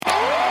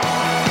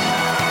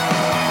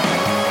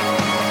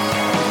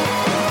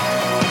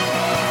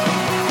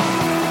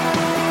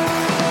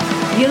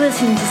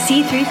listening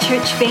to C3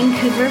 Church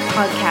Vancouver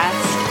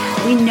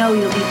podcast. We know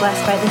you'll be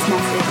blessed by this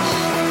message.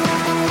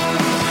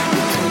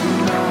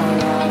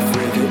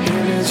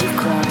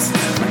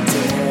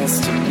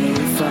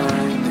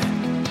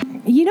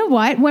 You know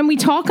what? When we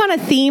talk on a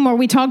theme or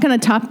we talk on a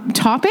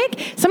topic,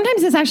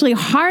 sometimes it's actually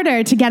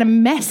harder to get a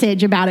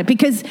message about it,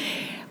 because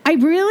I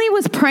really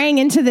was praying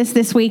into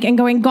this week and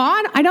going,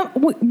 God,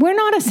 we're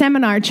not a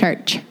seminar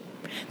church.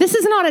 This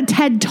is not a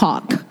TED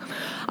Talk.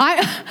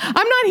 I'm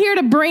not here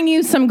to bring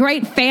you some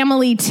great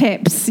family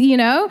tips, you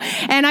know?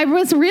 And I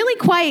was really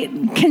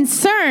quite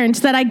concerned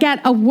that I get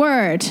a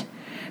word,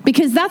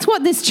 because that's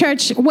what this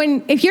church,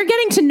 if you're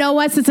getting to know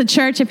us as a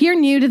church, if you're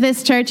new to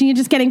this church and you're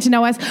just getting to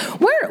know us,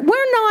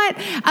 we're not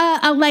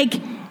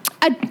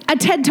a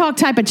TED Talk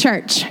type of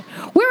church.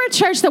 We're a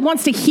church that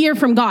wants to hear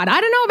from God.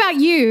 I don't know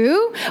about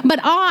you, but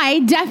I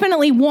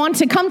definitely want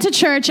to come to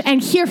church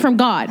and hear from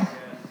God.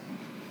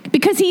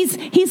 Because he's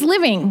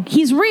living,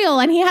 he's real,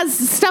 and he has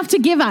stuff to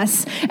give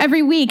us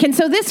every week. And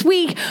so this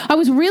week, I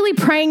was really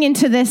praying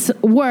into this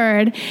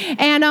word.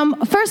 And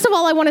first of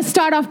all, I want to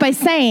start off by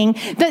saying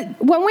that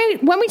when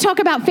we talk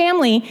about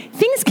family,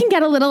 things can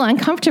get a little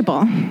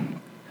uncomfortable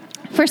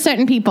for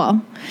certain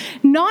people.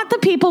 Not the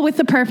people with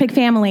the perfect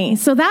family.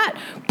 So that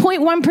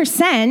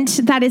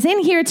 0.1% that is in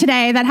here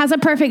today that has a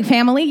perfect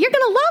family, you're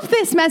going to love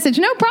this message,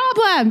 no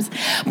problems.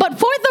 But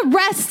for the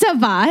rest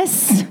of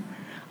us,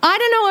 I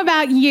don't know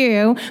about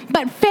you,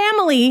 but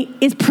family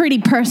is pretty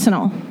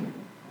personal.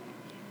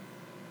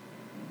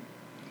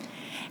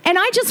 And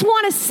I just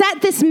want to set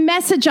this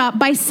message up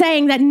by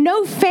saying that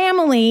no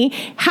family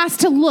has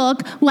to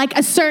look like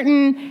a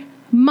certain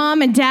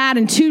mom and dad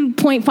and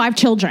 2.5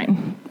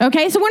 children.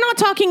 Okay, so we're not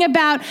talking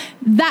about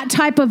that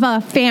type of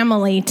a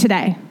family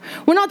today.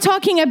 We're not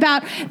talking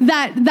about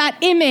that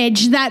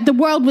image that the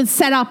world would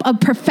set up of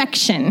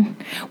perfection.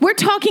 We're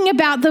talking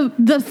about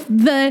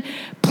the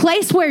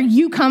place where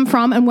you come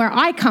from and where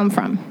I come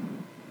from,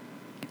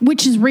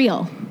 which is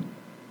real.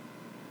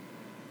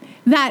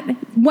 That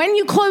when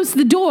you close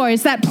the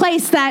doors, that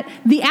place that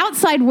the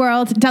outside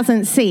world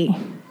doesn't see.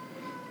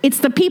 It's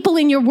the people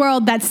in your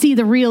world that see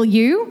the real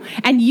you,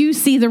 and you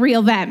see the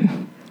real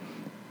them.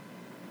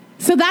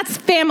 So that's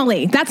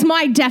family. That's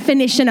my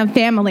definition of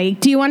family.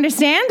 Do you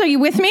understand? Are you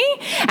with me?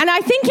 And I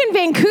think in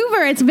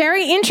Vancouver, it's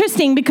very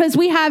interesting because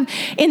we have,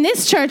 in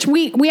this church,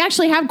 we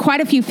actually have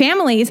quite a few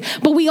families,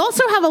 but we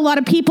also have a lot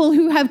of people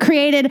who have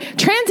created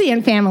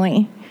transient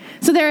family.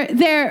 So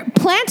they're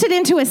planted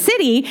into a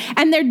city,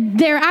 and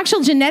their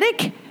actual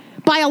genetic,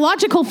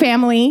 biological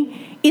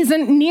family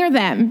isn't near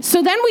them.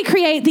 So then we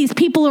create these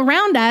people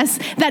around us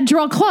that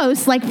draw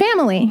close like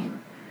family.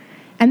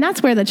 And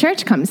that's where the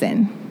church comes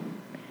in.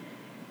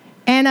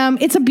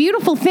 And it's a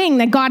beautiful thing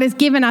that God has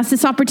given us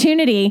this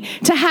opportunity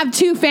to have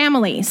two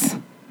families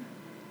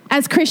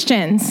as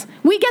Christians.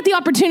 We get the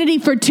opportunity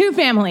for two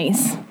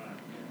families.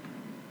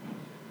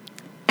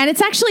 And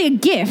it's actually a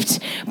gift.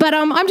 But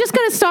I'm just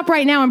going to stop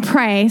right now and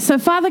pray. So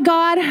Father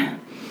God,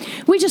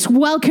 we just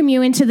welcome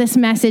you into this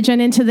message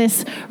and into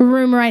this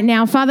room right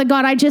now. Father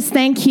God, I just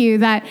thank you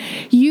that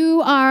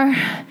you are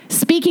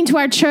speaking to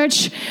our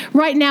church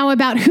right now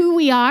about who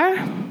we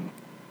are.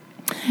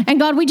 And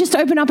God, we just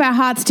open up our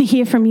hearts to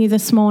hear from you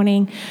this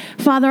morning.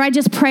 Father, I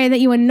just pray that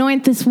you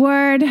anoint this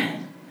word.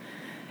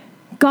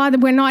 God, that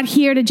we're not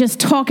here to just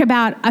talk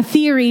about a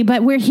theory,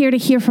 but we're here to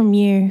hear from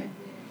you.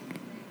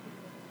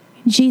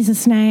 In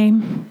Jesus'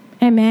 name,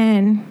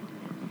 amen.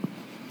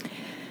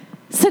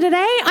 So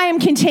today I am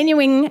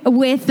continuing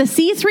with the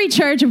C3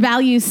 Church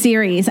Values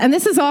series. And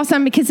this is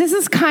awesome because this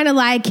is kind of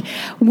like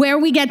where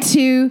we get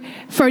to,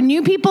 for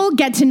new people,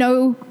 get to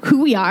know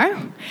who we are.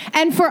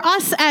 And for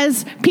us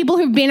as people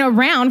who've been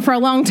around for a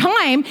long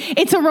time,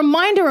 it's a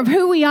reminder of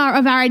who we are,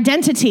 of our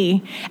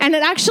identity. And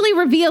it actually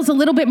reveals a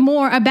little bit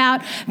more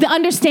about the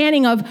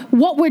understanding of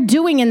what we're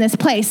doing in this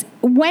place.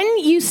 When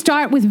you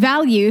start with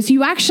values,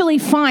 you actually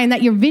find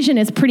that your vision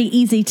is pretty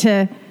easy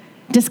to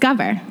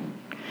discover.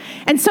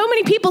 And so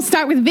many people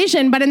start with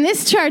vision, but in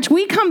this church,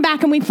 we come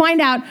back and we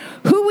find out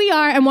who we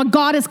are and what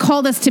God has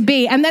called us to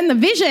be. And then the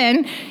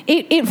vision,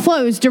 it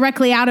flows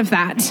directly out of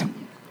that.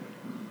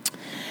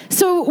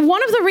 So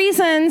one of the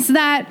reasons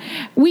that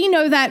we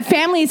know that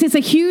families is a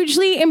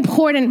hugely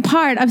important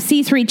part of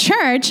C3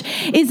 Church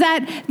is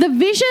that the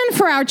vision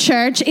for our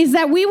church is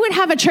that we would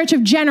have a church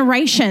of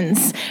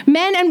generations,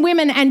 men and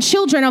women and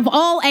children of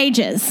all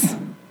ages.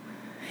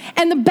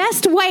 And the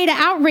best way to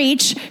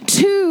outreach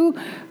to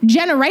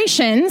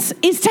generations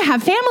is to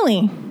have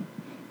family,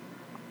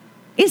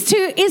 is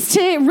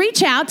to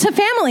reach out to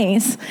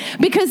families.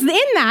 Because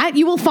in that,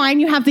 you will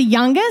find you have the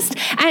youngest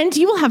and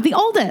you will have the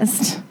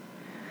oldest.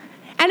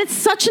 And it's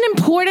such an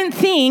important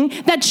thing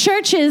that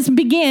churches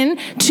begin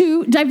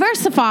to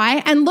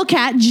diversify and look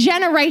at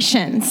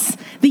generations,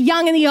 the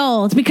young and the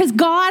old, because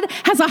God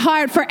has a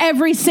heart for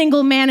every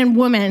single man and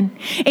woman.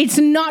 It's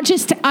not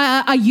just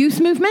a youth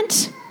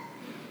movement.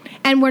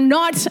 And we're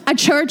not a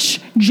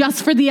church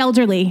just for the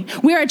elderly.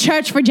 We're a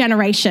church for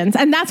generations.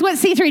 And that's what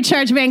C3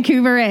 Church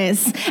Vancouver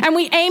is. And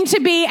we aim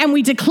to be, and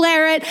we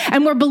declare it,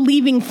 and we're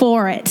believing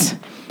for it.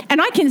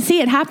 And I can see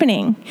it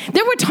happening.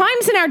 There were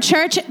times in our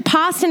church,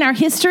 past in our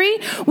history,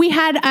 we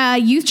had a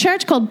youth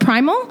church called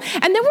Primal.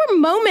 And there were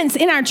moments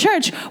in our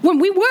church when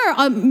we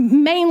were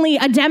mainly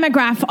a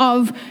demographic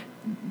of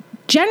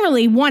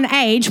generally one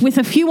age with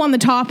a few on the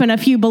top and a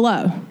few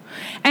below.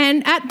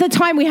 And at the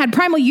time we had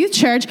Primal Youth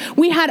Church,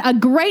 we had a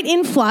great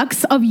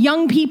influx of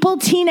young people,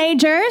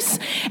 teenagers,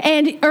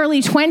 and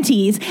early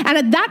 20s. And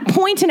at that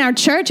point in our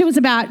church, it was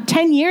about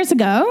 10 years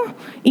ago,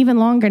 even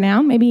longer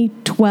now, maybe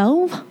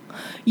 12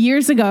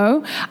 years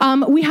ago,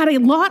 we had a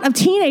lot of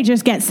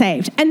teenagers get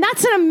saved. And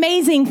that's an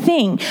amazing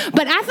thing.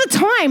 But at the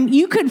time,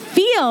 you could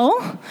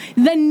feel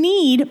the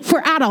need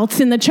for adults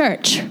in the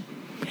church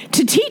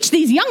to teach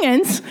these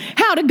youngins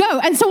how to go.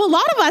 And so a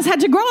lot of us had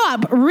to grow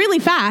up really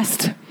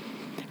fast.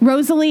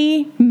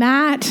 Rosalie,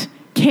 Matt,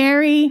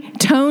 Carrie,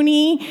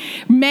 Tony,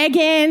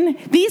 Megan,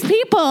 these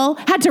people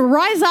had to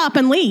rise up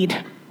and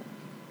lead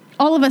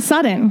all of a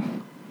sudden.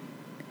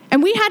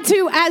 And we had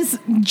to, as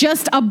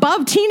just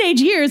above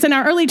teenage years in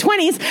our early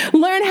 20s,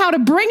 learn how to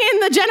bring in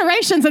the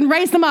generations and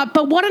raise them up.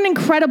 But what an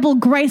incredible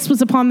grace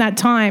was upon that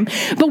time.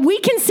 But we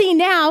can see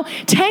now,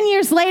 10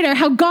 years later,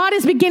 how God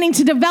is beginning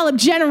to develop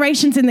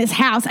generations in this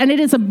house. And it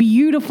is a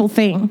beautiful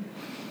thing.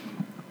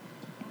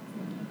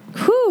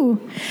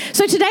 Whew.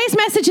 So today's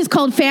message is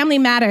called Family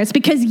Matters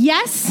because,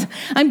 yes,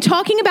 I'm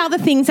talking about the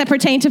things that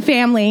pertain to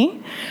family,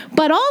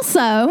 but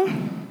also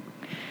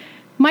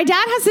my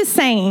dad has this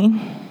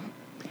saying,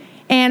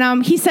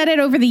 and he said it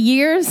over the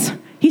years.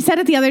 He said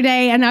it the other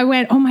day, and I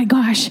went, oh my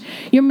gosh,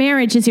 your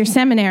marriage is your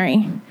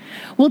seminary.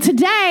 Well,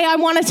 today I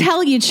want to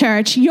tell you,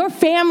 church, your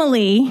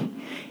family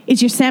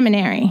is your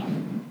seminary.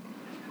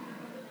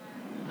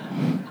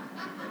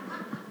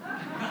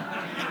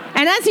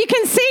 And as you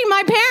can see,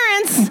 my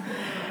parents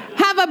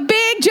have a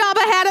big job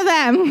ahead of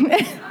them.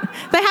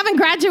 They haven't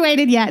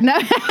graduated yet. No.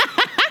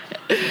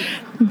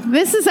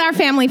 This is our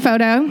family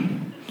photo.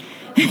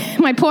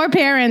 My poor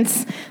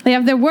parents, they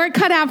have their work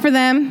cut out for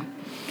them.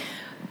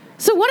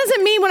 So what does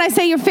it mean when I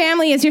say your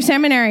family is your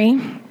seminary?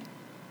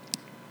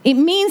 It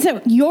means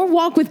that your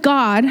walk with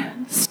God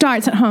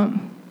starts at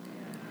home.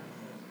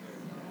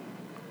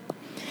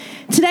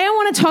 Today, I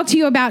want to talk to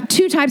you about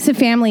two types of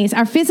families,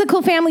 our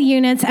physical family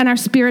units and our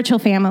spiritual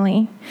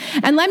family.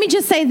 And let me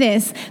just say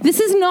this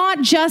is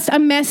not just a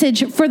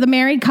message for the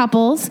married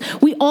couples.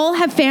 We all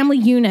have family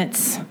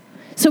units.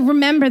 So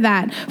remember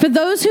that. For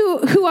those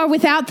who are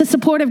without the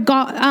support of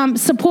God,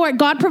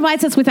 God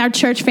provides us with our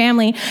church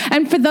family.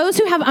 And for those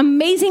who have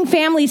amazing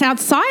families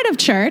outside of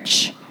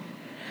church,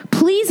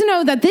 please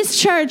know that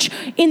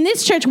in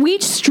this church, we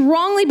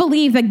strongly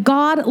believe that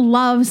God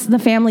loves the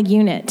family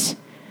unit.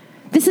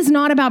 This is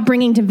not about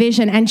bringing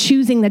division and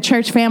choosing the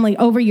church family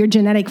over your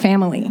genetic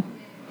family.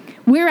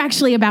 We're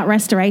actually about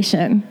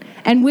restoration.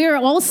 And we're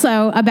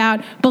also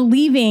about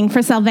believing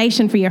for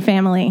salvation for your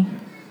family.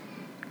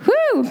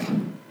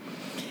 Whew.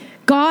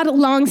 God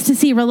longs to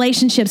see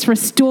relationships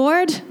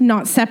restored,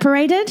 not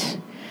separated.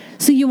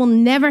 So you will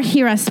never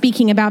hear us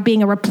speaking about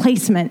being a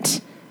replacement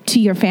to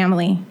your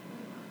family.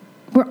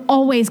 We're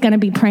always going to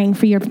be praying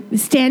for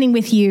standing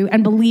with you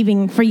and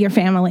believing for your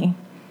family,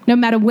 no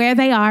matter where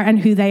they are and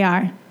who they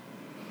are.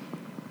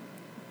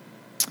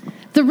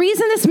 The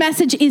reason this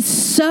message is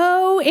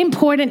so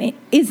important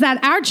is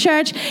that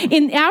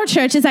in our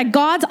church is that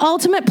God's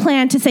ultimate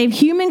plan to save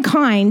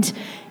humankind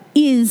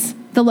is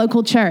the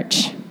local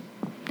church,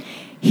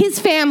 his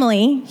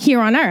family here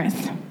on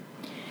earth.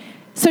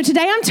 So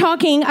today I'm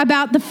talking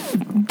about the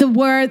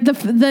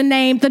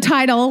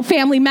title,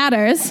 Family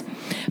Matters,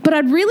 but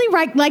I'd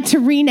really like to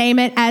rename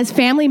it as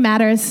Family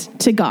Matters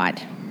to God.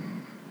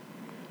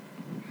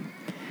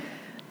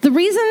 The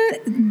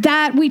reason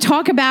that we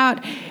talk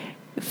about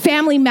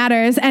family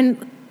matters,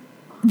 and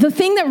the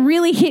thing that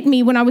really hit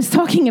me when I was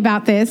talking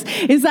about this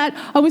is that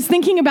I was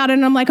thinking about it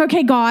and I'm like,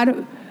 okay,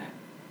 God,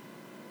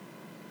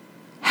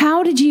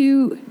 how did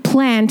you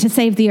plan to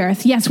save the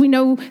earth? Yes, we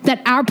know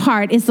that our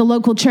part is the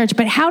local church,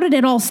 but how did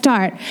it all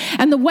start?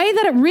 And the way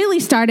that it really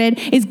started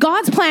is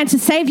God's plan to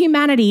save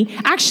humanity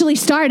actually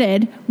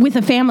started with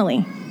a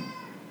family.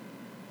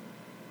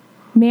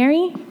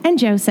 Mary and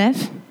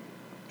Joseph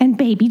and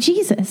baby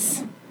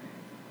Jesus.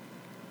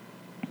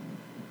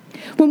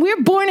 When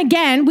we're born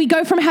again, we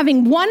go from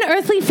having one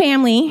earthly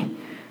family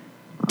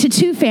to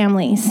two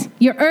families,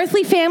 your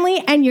earthly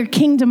family and your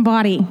kingdom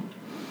body.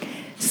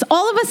 So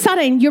all of a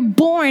sudden, you're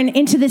born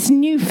into this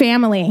new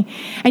family.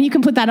 And you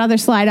can put that other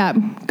slide up.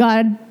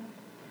 God,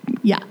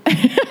 yeah.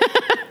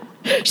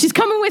 She's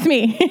coming with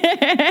me.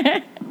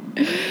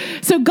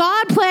 So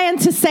God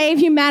planned to save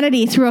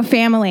humanity through a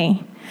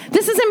family.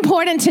 This is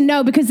important to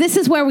know because this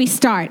is where we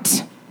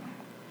start.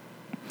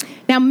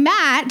 Now,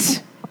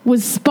 Matt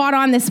was spot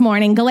on this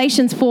morning.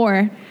 Galatians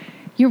 4.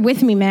 You're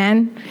with me,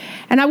 man.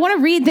 And I want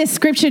to read this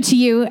scripture to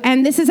you.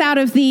 And this is out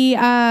of the,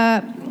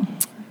 I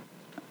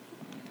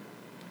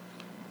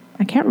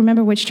can't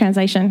remember which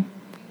translation.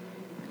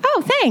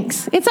 Oh,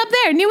 thanks. It's up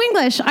there. New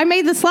English. I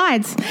made the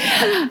slides.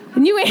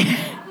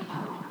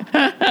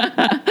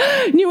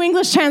 New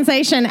English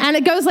translation. And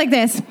it goes like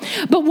this.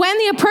 But when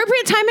the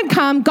appropriate time had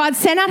come, God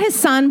sent out his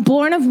son,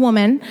 born of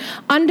woman,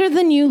 under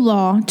the new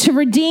law, to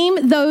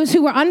redeem those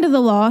who were under the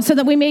law, so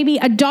that we may be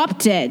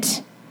adopted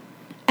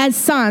as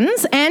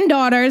sons and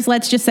daughters,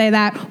 let's just say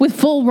that, with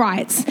full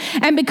rights.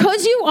 And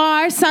because you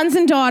are sons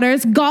and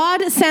daughters,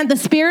 God sent the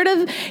Spirit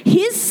of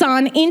his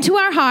Son into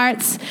our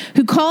hearts,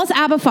 who calls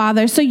Abba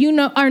Father. So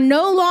you are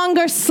no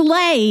longer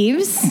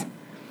slaves,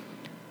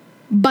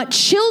 but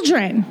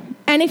children.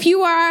 And if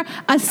you are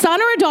a son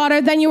or a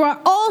daughter, then you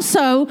are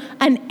also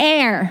an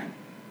heir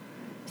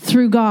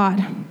through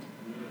God.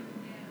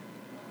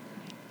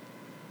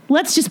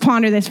 Let's just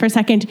ponder this for a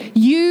second.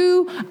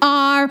 You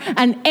are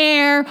an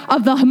heir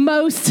of the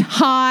Most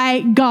High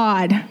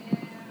God.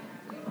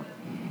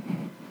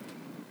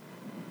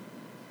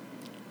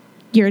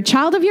 You're a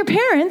child of your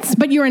parents,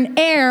 but you're an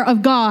heir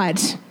of God.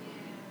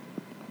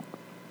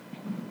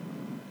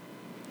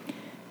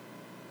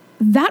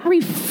 That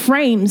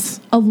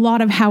reframes a lot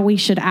of how we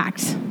should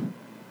act.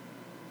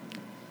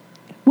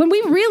 When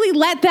we really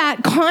let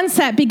that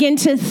concept begin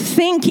to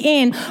sink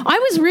in,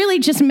 I was really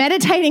just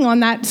meditating on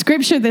that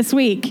scripture this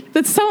week.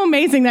 That's so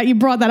amazing that you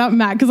brought that up,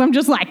 Matt, because I'm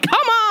just like,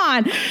 come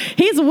on.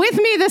 He's with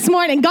me this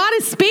morning. God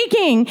is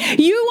speaking.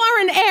 You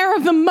are an heir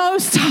of the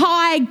Most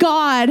High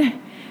God.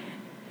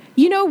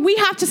 You know, we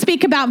have to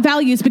speak about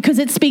values because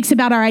it speaks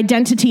about our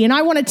identity. And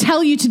I want to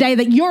tell you today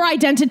that your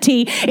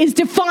identity is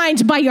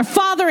defined by your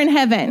Father in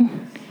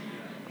heaven.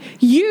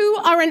 You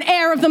are an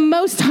heir of the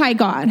Most High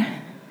God.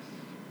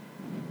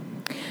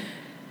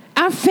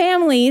 Our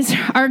families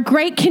are a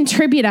great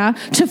contributor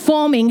to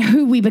forming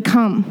who we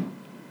become.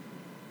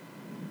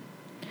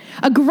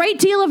 A great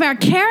deal of our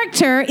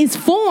character is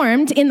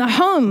formed in the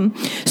home.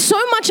 So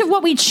much of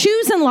what we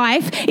choose in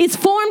life is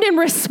formed in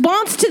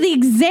response to the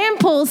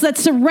examples that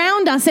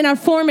surround us in our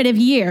formative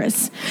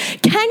years.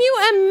 Can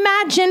you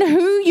imagine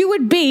who you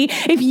would be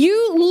if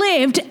you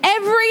lived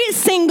every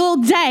single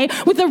day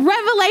with the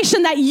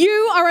revelation that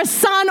you are a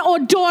son or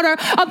daughter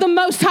of the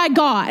Most High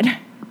God?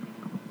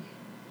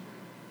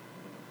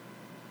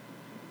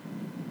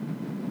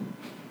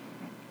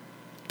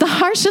 The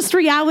harshest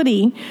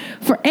reality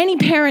for any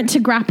parent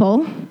to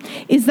grapple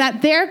is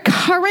that their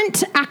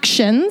current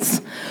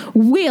actions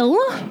will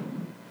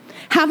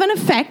have an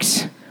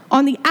effect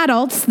on the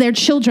adults their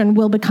children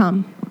will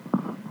become.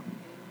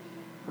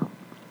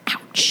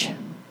 Ouch.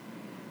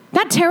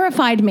 That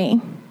terrified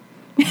me.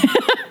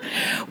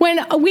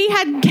 When we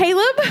had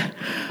Caleb,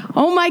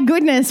 oh my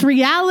goodness,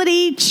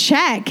 reality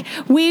check.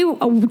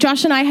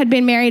 Josh and I had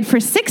been married for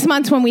 6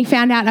 months when we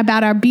found out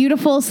about our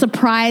beautiful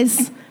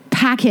surprise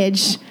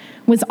package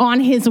was on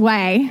his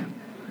way.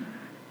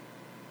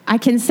 I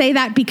can say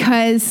that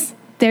because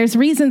there's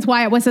reasons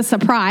why it was a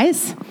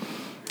surprise.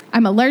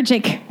 I'm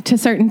allergic to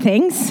certain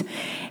things.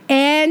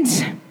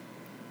 And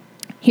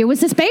here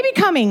was this baby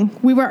coming.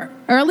 We were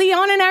early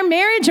on in our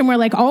marriage and we're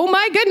like, oh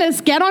my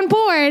goodness, get on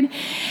board.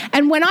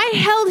 And when I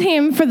held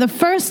him for the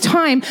first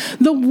time,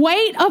 the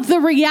weight of the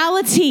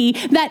reality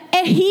that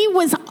he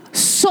was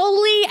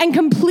solely and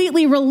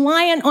completely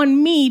reliant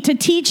on me to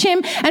teach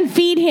him and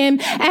feed him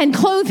and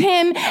clothe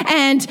him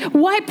and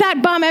wipe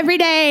that bum every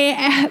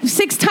day,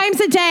 6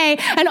 times a day,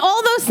 and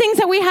all those things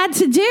that we had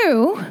to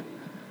do.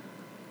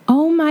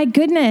 Oh my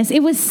goodness,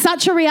 it was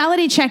such a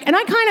reality check. And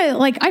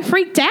I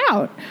freaked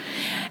out.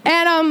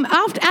 And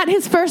at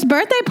his first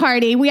birthday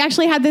party, we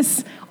actually had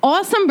this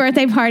awesome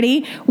birthday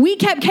party. We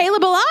kept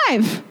Caleb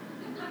alive.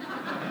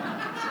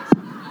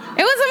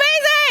 It was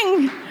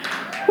amazing.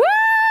 Woo!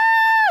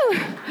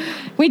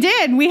 We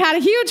did. We had a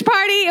huge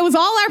party. It was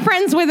all our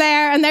friends were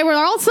there, and they were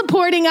all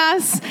supporting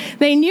us.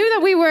 They knew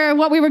that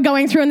what we were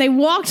going through, and they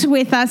walked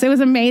with us. It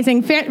was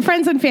amazing.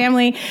 Friends and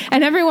family,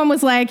 and everyone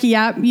was like,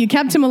 "Yeah, you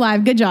kept him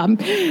alive. Good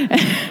job."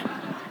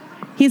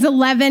 He's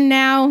 11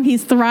 now.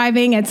 He's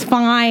thriving. It's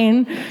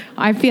fine.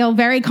 I feel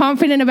very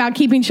confident about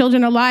keeping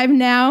children alive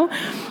now.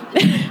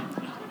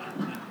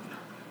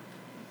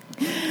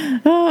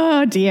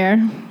 Oh,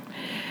 dear.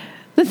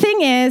 The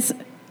thing is,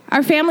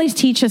 our families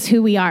teach us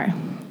who we are.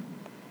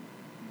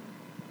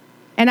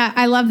 And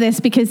I love this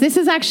because this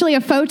is actually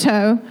a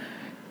photo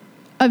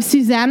of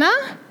Susanna,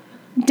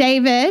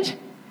 David,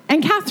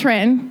 and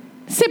Catherine,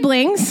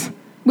 siblings,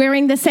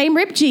 wearing the same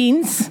ripped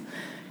jeans.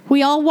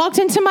 We all walked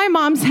into my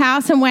mom's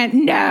house and went,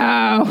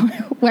 no,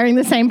 wearing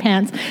the same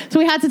pants. So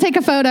we had to take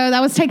a photo.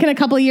 That was taken a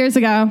couple of years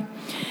ago.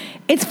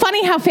 It's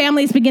funny how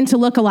families begin to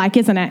look alike,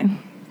 isn't it?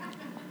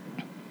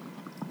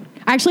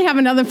 I actually have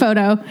another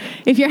photo.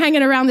 If you're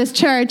hanging around this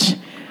church,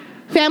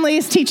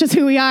 families teach us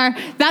who we are.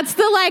 That's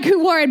the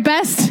who wore it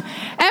best.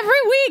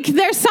 Every week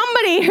there's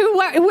somebody who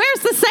wears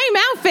the same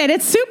outfit.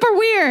 It's super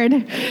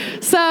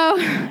weird. So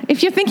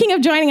if you're thinking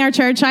of joining our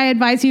church, I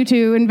advise you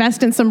to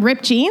invest in some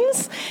ripped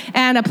jeans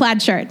and a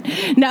plaid shirt.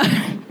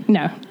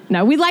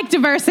 No. We like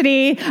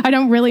diversity. I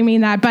don't really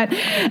mean that, but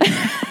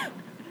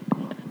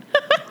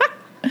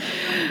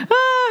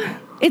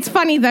it's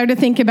funny though to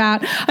think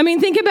about.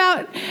 Think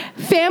about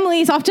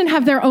families often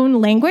have their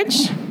own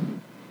language.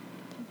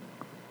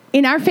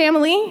 In our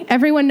family,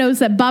 everyone knows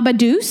that Baba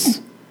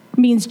Deuce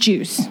means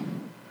juice.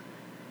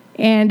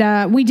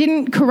 And we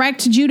didn't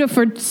correct Judah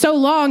for so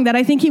long that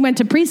I think he went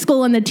to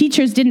preschool and the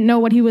teachers didn't know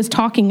what he was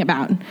talking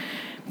about.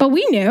 But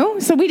we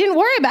knew, so we didn't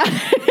worry about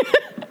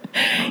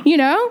it. You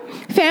know,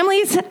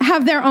 families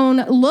have their own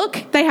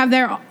look. They have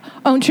their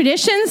own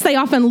traditions. They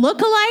often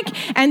look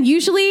alike. And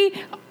usually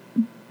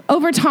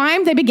over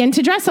time, they begin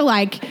to dress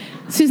alike.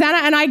 Susanna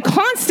and I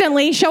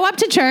constantly show up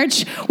to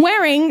church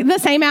wearing the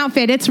same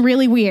outfit. It's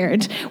really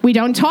weird. We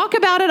don't talk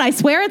about it. I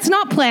swear it's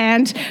not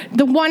planned.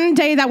 The one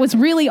day that was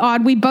really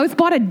odd, we both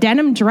bought a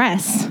denim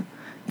dress.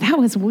 That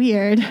was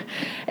weird.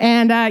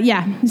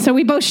 And so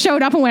we both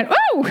showed up and went,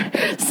 oh,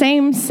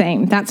 same.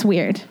 That's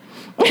weird.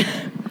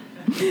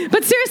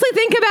 But seriously,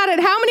 think about it.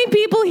 How many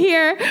people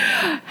here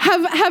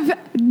have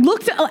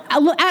looked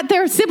at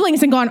their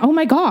siblings and gone, oh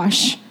my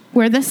gosh,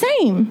 we're the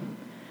same?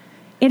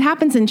 It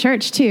happens in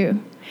church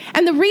too.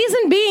 And the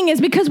reason being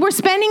is because we're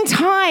spending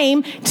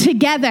time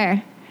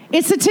together.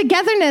 It's a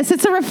togetherness.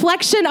 It's a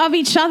reflection of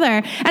each other.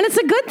 And it's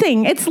a good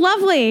thing. It's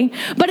lovely.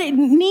 But it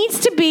needs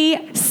to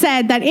be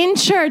said that in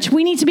church,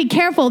 we need to be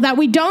careful that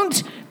we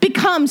don't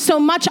become so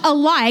much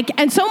alike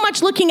and so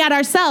much looking at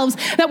ourselves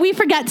that we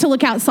forget to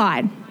look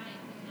outside.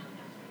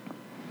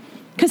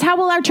 Because how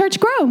will our church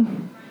grow?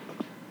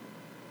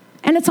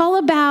 And it's all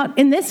about,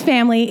 in this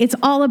family, it's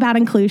all about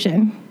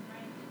inclusion.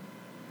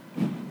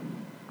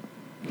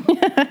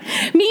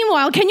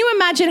 Meanwhile, can you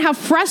imagine how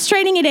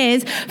frustrating it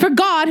is for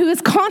God, who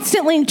is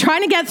constantly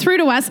trying to get through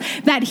to us,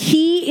 that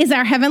he is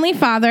our Heavenly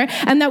Father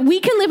and that we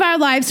can live our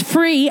lives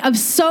free of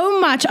so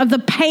much of the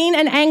pain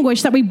and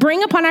anguish that we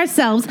bring upon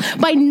ourselves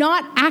by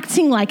not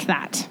acting like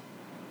that,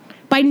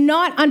 by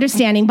not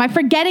understanding, by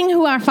forgetting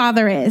who our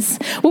Father is.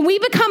 When we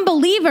become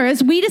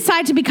believers, we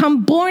decide to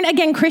become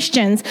born-again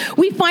Christians.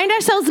 We find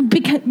ourselves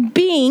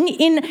being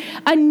in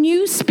a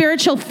new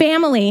spiritual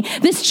family.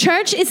 This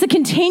church is the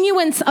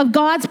continuance of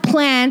God's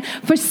plan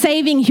for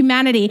saving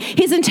humanity.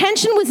 His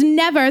intention was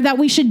never that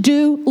we should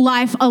do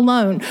life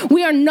alone.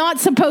 We are not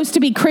supposed to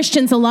be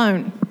Christians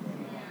alone.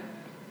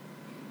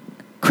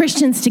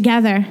 Christians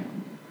together.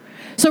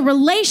 So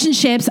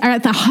relationships are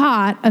at the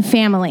heart of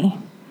family.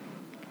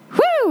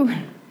 Woo!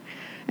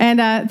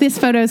 And this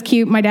photo is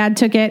cute. My dad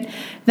took it.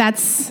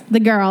 That's the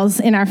girls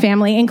in our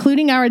family,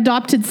 including our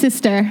adopted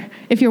sister,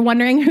 if you're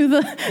wondering who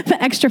the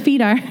extra feet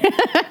are.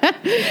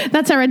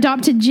 That's our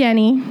adopted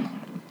Jenny.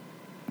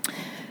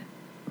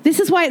 This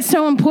is why it's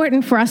so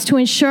important for us to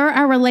ensure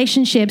our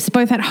relationships,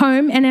 both at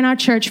home and in our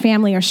church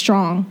family, are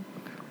strong.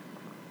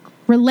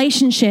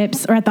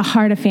 Relationships are at the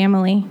heart of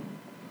family.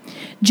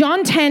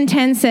 John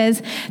 10:10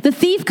 says, "The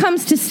thief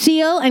comes to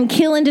steal and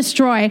kill and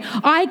destroy.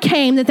 I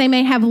came that they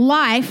may have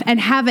life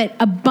and have it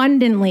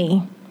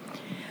abundantly."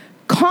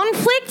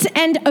 Conflict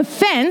and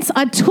offense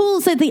are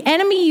tools that the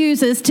enemy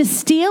uses to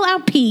steal our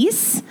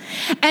peace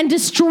and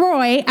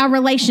destroy our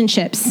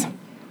relationships.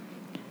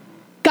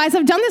 Guys,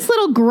 I've done this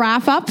little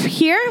graph up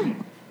here.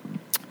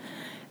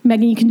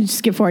 Megan, you can just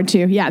skip forward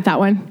too. Yeah, that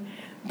one.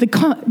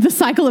 The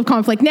cycle of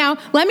conflict. Now,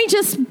 let me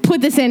just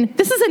put this in.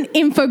 This is an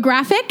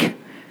infographic.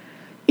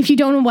 If you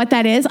don't know what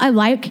that is, I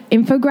like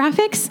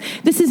infographics.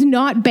 This is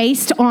not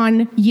based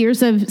on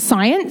years of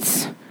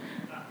science,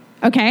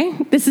 okay?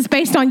 This is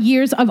based on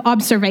years of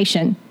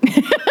observation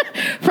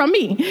from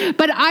me.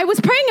 But I was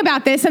praying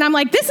about this, and I'm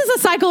like, this is a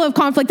cycle of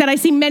conflict that I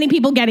see many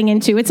people getting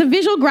into. It's a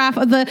visual graph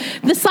of the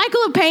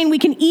cycle of pain we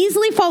can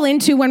easily fall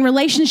into when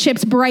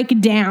relationships break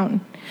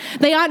down.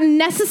 They aren't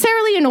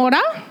necessarily in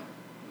order,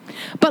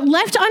 but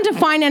left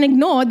undefined and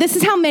ignored, this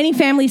is how many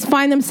families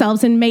find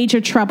themselves in major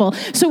trouble.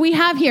 So we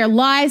have here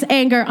lies,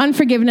 anger,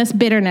 unforgiveness,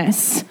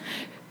 bitterness.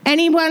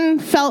 Anyone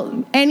felt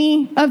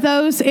any of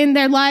those in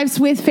their lives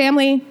with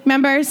family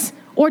members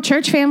or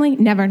church family?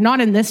 Never.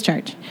 Not in this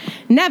church.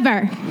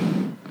 Never.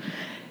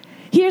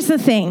 Here's the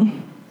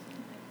thing.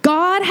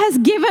 God has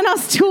given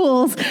us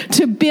tools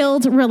to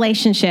build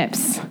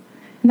relationships.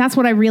 And that's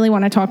what I really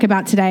want to talk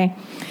about today,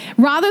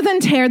 rather than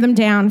tear them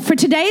down. For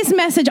today's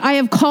message, I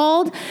have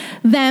called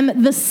them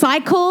the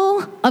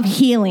cycle of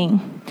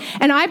healing.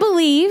 And I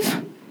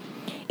believe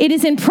it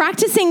is in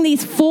practicing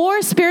these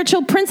 4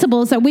 spiritual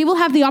principles that we will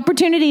have the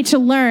opportunity to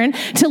learn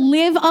to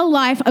live a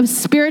life of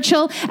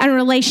spiritual and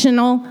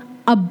relational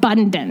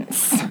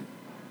abundance.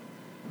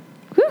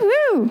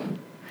 Woo-hoo!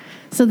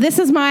 So this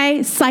is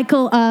my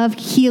cycle of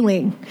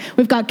healing.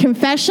 We've got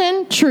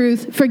confession,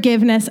 truth,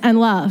 forgiveness,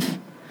 and love.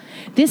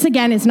 This,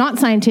 again, is not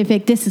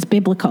scientific. This is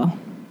biblical.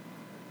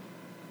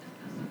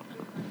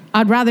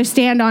 I'd rather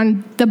stand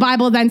on the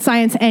Bible than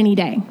science any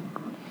day.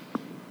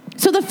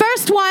 So the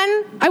first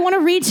one I want to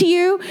read to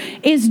you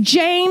is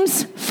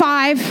James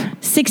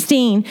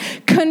 5:16.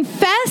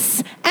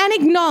 Confess and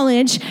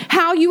acknowledge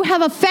how you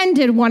have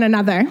offended one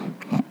another,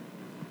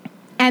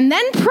 and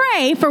then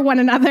pray for one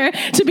another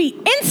to be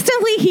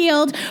instantly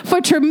healed,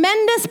 for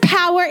tremendous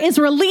power is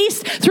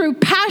released through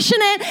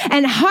passionate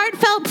and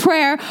heartfelt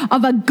prayer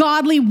of a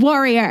godly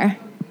warrior.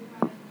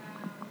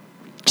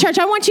 Church,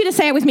 I want you to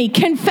say it with me.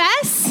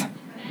 Confess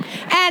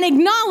and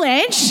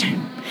acknowledge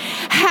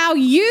how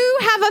you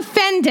have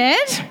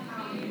offended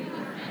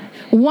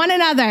one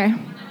another.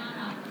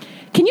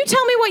 Can you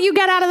tell me what you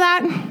get out of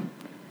that?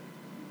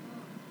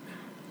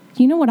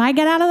 You know what I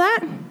get out of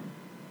that?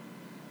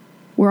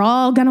 We're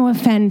all going to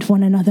offend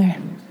one another.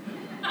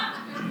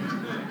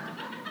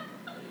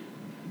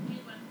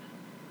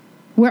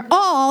 We're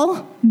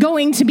all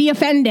going to be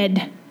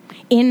offended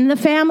in the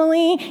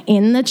family,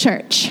 in the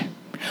church.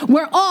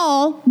 We're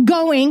all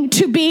going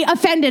to be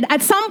offended.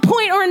 At some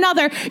point or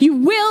another, you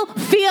will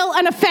feel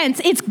an offense.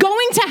 It's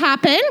going to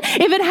happen.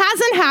 If it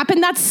hasn't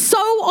happened, that's so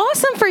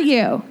awesome for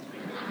you.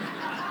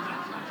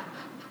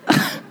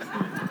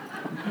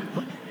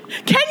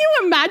 Can you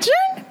imagine?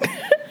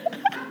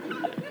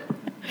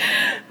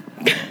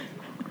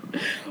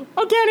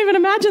 I can't even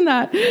imagine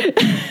that.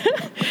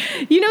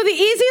 You know, the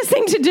easiest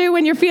thing to do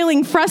when you're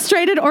feeling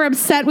frustrated or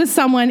upset with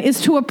someone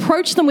is to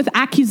approach them with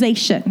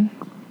accusation.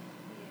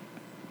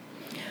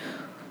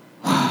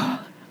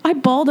 I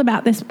bawled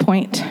about this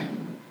point.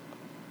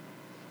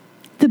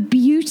 The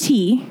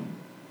beauty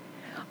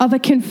of a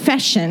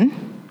confession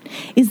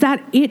is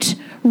that it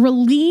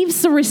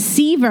relieves the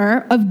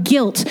receiver of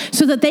guilt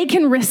so that they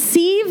can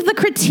receive the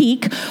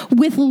critique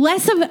with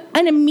less of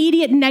an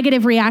immediate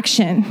negative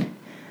reaction.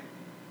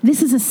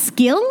 This is a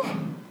skill,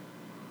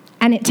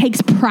 and it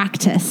takes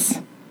practice.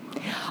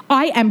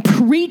 I am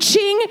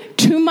preaching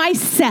to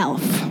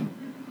myself.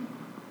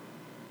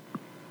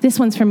 This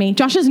one's for me.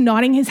 Josh is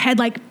nodding his head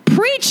like,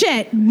 preach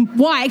it,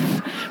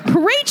 wife.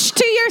 Preach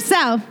to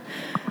yourself.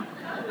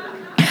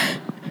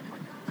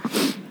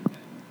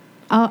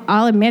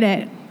 I'll admit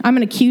it. I'm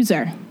an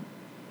accuser.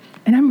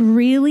 And I'm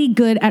really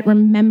good at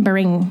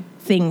remembering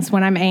things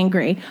when I'm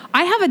angry.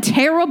 I have a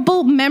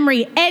terrible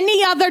memory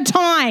any other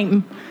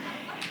time.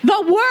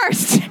 The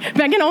worst.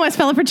 Megan almost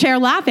fell off her chair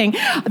laughing.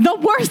 The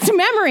worst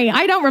memory.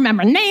 I don't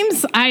remember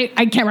names.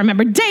 I can't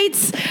remember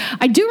dates.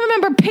 I do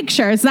remember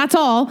pictures, that's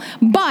all.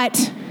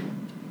 But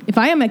if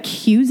I am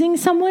accusing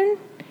someone,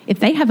 if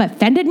they have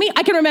offended me,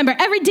 I can remember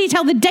every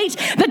detail, the date,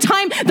 the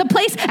time, the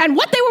place, and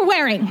what they were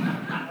wearing.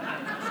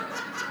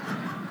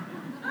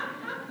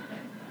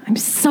 I'm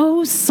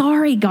so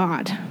sorry,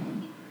 God.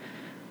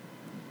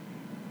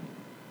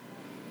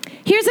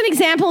 Here's an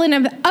example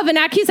of an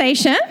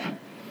accusation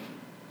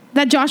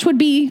that Josh would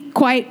be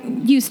quite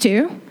used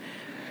to.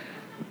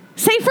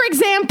 Say, for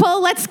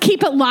example, let's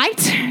keep it light.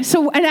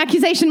 So an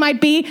accusation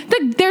might be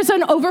that there's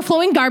an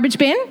overflowing garbage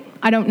bin.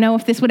 I don't know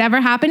if this would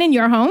ever happen in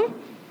your home.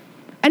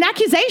 An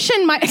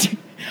accusation might...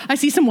 I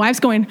see some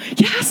wives going,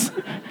 yes.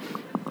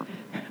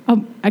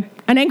 An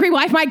angry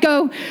wife might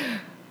go,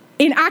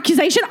 in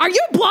accusation, are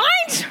you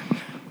blind?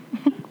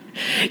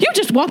 You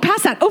just walked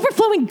past that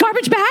overflowing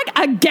garbage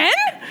bag again?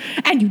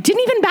 And you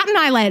didn't even bat an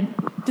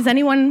eyelid. Does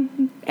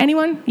anyone?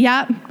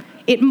 Yeah.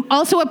 It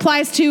also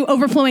applies to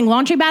overflowing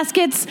laundry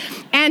baskets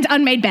and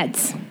unmade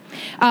beds.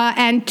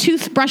 And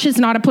toothbrushes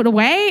not to put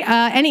away.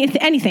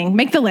 Anything.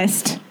 Make the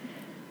list.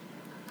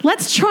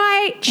 Let's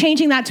try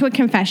changing that to a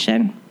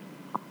confession.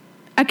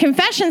 A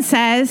confession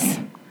says,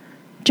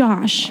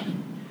 Josh,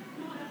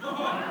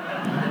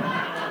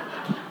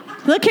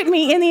 look at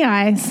me in the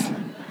eyes.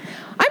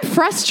 I'm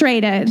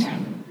frustrated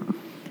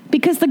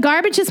because the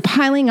garbage is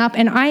piling up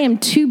and I am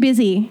too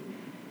busy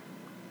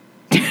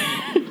to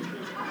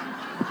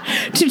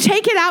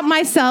take it out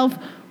myself.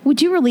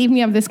 Would you relieve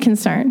me of this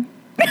concern?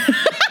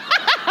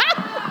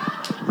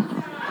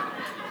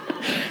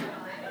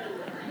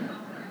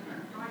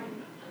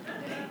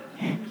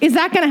 Is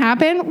that going to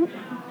happen?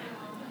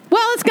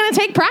 Well, it's going to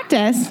take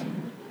practice.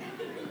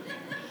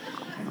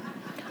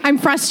 I'm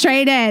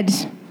frustrated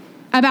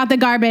about the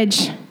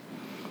garbage.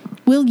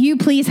 Will you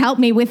please help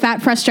me with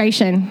that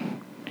frustration?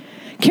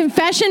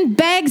 Confession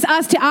begs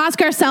us to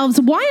ask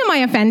ourselves, why am I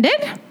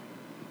offended?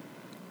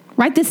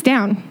 Write this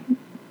down.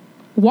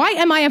 Why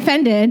am I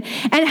offended?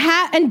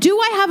 And do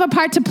I have a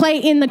part to play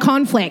in the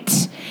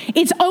conflict?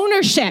 It's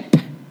ownership.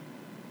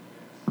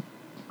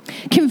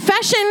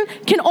 Confession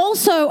can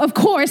also, of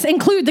course,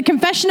 include the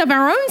confession of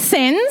our own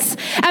sins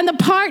and the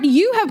part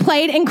you have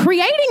played in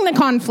creating the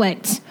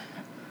conflict.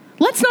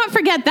 Let's not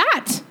forget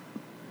that.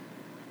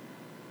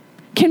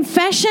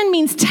 Confession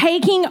means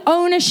taking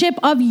ownership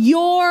of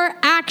your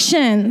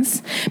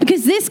actions,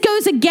 because this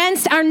goes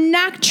against our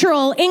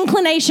natural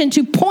inclination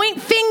to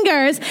point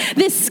fingers.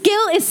 This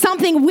skill is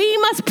something we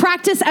must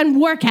practice and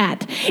work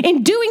at.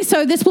 In doing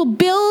so, this will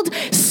build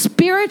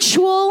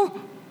spiritual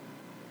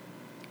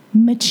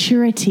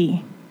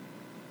maturity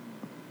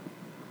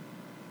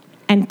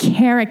and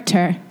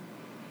character.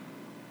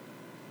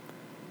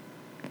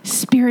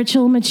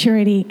 Spiritual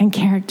maturity and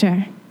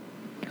character.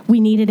 We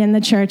need it in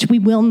the church. We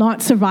will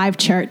not survive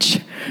church.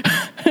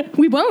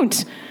 We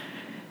won't.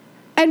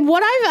 And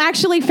what I've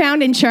actually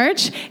found in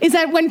church is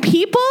that when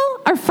people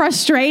are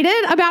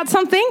frustrated about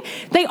something,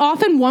 they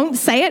often won't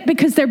say it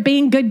because they're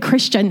being good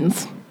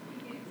Christians.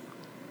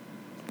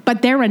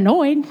 But they're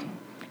annoyed,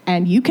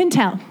 and you can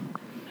tell.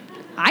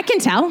 I can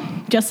tell,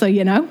 just so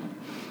you know.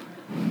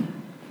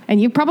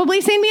 And you've probably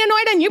seen me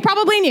annoyed, and you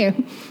probably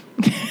knew.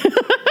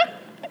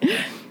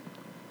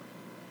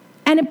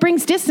 And it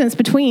brings distance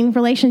between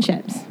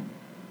relationships.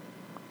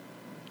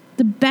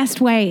 The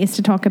best way is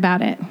to talk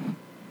about it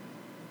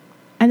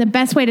And the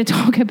best way to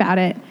talk about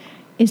it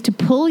is to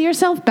pull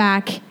yourself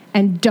back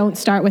and don't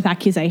start with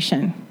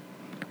accusation.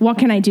 What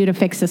can I do to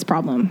fix this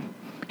problem?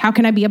 How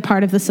can I be a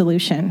part of the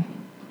solution?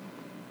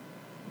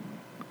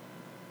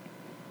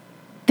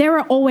 There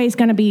are always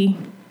going to be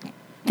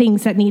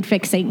things that need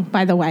fixing,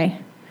 by the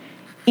way,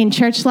 in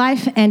church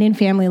life and in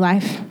family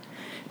life,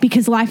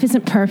 because life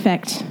isn't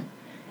perfect,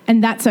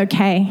 and that's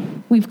okay.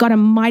 We've got a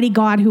mighty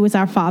God who is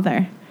our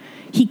Father.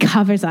 He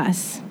covers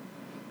us.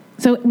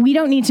 So we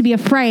don't need to be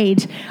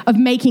afraid of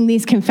making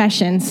these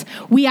confessions.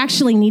 We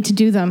actually need to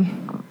do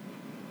them.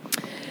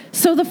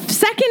 So the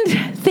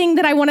second thing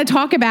that I want to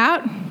talk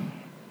about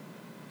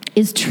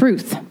is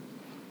truth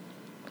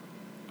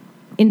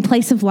in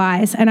place of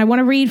lies. And I want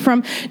to read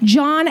from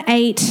John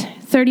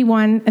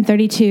 8:31 and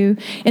 32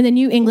 in the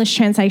New English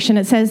Translation.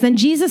 It says, "Then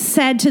Jesus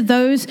said to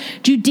those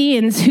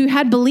Judeans who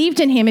had believed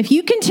in him, 'If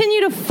you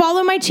continue to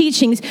follow my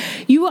teachings,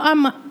 you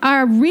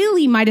are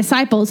really my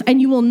disciples,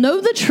 and you will know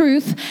the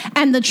truth,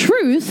 and the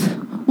truth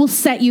will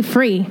set you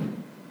free.'"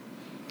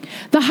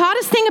 The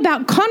hardest thing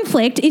about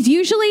conflict is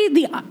usually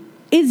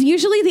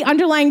the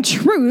underlying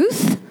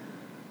truth,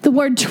 the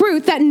word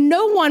truth, that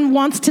no one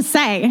wants to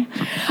say.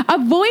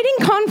 Avoiding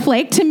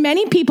conflict to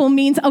many people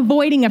means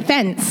avoiding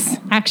offense,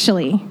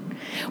 actually,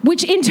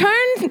 which in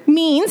turn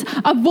means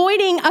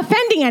avoiding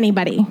offending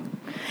anybody.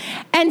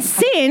 And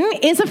sin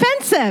is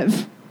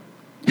offensive.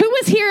 Who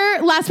was here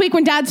last week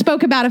when Dad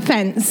spoke about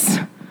offense?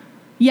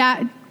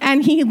 Yeah,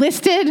 and he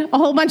listed a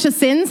whole bunch of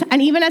sins,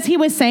 and even as he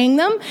was saying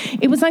them,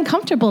 it was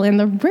uncomfortable in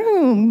the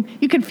room.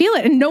 You could feel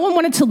it, and no one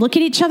wanted to look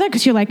at each other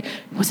because you're like,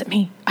 it wasn't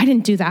me. I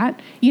didn't do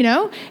that. You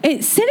know? Sin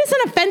is an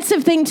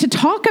offensive thing to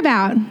talk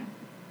about.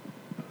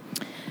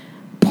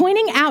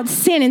 Pointing out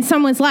sin in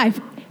someone's life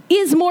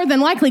is more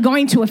than likely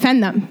going to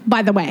offend them,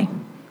 by the way.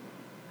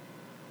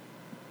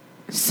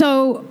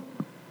 So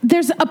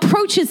there's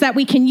approaches that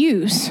we can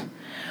use.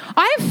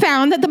 I have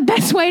found that the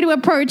best way to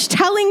approach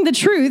telling the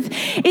truth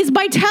is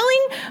by telling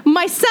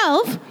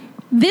myself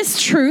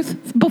this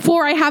truth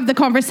before I have the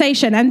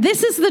conversation. And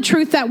this is the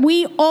truth that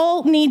we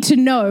all need to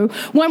know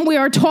when we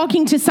are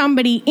talking to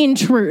somebody in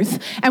truth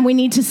and we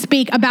need to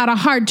speak about a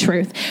hard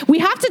truth. We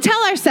have to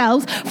tell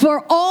ourselves,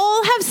 "For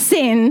all have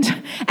sinned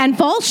and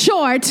fall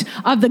short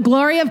of the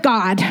glory of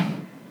God.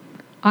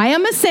 I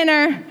am a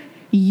sinner.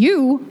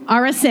 You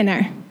are a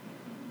sinner.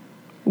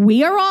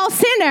 We are all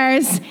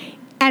sinners."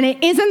 And it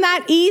isn't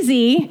that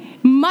easy,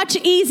 much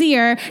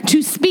easier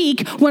to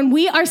speak when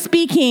we are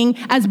speaking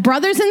as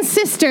brothers and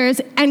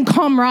sisters and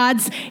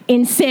comrades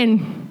in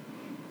sin.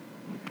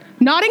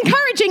 Not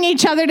encouraging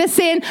each other to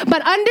sin,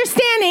 but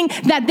understanding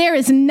that there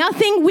is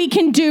nothing we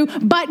can do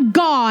but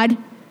God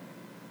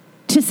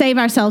to save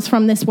ourselves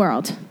from this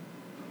world.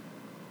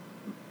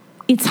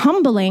 It's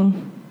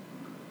humbling.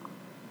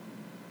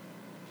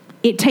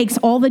 It takes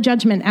all the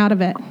judgment out of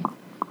it.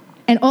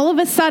 And all of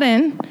a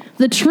sudden,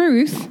 the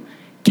truth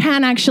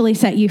can actually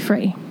set you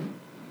free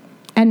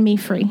and me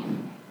free.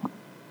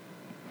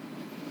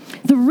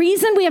 The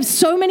reason we have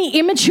so many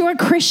immature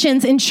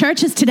Christians in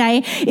churches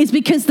today is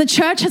because the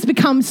church has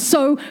become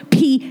so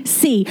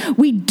PC.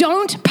 We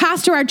don't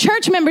pastor our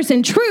church members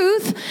in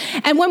truth,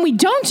 and when we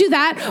don't do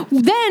that,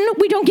 then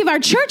we don't give our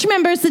church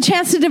members the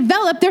chance to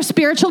develop their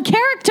spiritual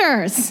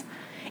characters.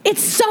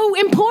 It's so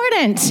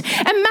important.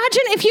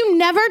 Imagine if you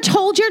never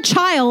told your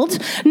child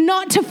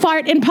not to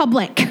fart in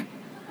public.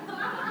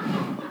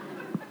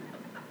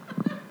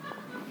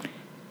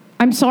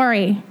 I'm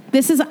sorry,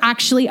 this is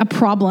actually a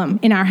problem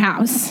in our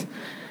house.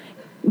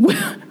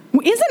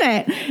 Isn't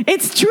it?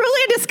 It's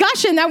truly a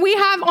discussion that we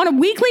have on a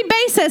weekly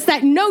basis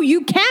that no,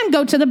 you can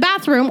go to the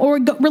bathroom or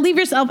relieve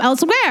yourself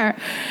elsewhere.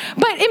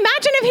 But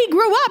imagine if he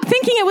grew up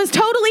thinking it was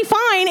totally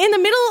fine in the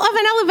middle of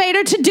an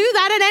elevator to do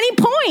that at any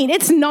point.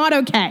 It's not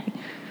okay.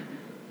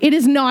 It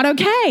is not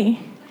okay.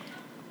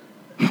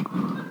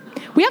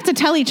 We have to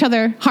tell each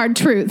other hard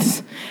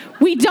truths.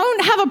 We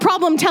don't have a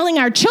problem telling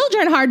our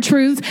children hard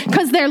truths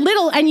because they're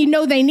little and you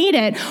know they need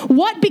it.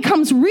 What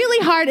becomes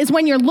really hard is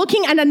when you're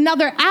looking at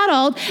another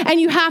adult and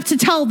you have to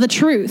tell the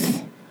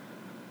truth.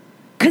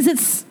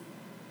 Because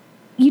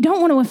you don't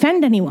want to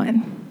offend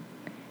anyone.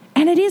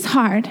 And it is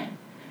hard.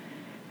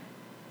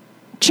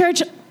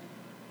 Church,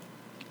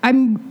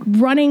 I'm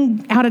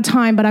running out of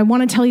time, but I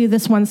want to tell you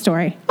this one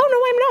story.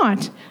 Oh, no, I'm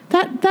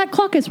not. That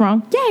clock is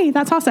wrong. Yay,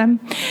 that's awesome.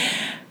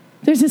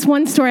 There's this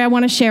one story I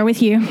want to share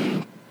with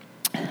you.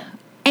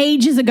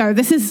 Ages ago,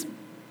 this is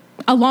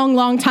a long,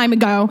 long time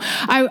ago,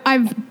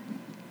 I've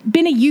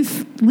been a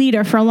youth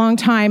leader for a long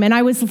time, and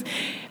I was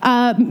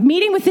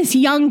meeting with this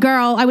young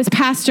girl I was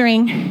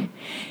pastoring,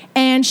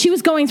 and she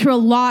was going through a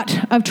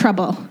lot of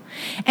trouble.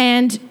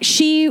 And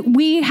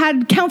we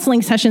had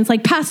counseling sessions,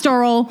 like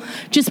pastoral,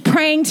 just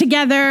praying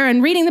together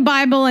and reading the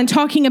Bible and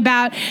talking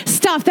about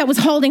stuff that was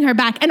holding her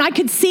back. And I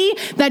could see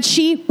that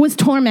she was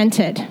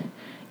tormented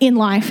in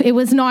life. It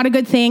was not a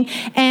good thing.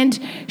 And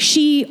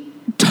she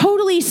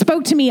totally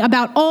spoke to me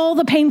about all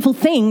the painful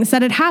things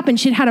that had happened.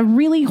 She'd had a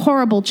really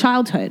horrible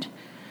childhood.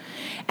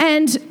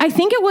 And I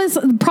think it was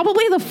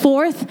probably the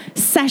fourth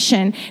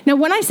session. Now,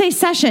 when I say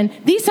session,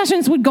 these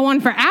sessions would go on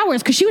for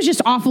hours because she was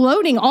just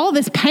offloading all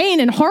this pain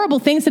and horrible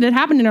things that had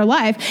happened in her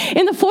life.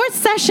 In the fourth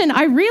session,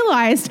 I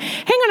realized,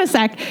 hang on a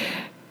sec,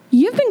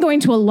 you've been going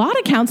to a lot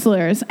of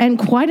counselors and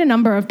quite a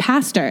number of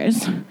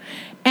pastors,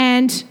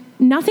 and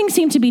nothing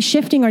seemed to be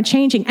shifting or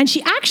changing. And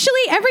she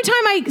actually, every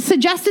time I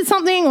suggested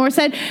something or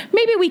said,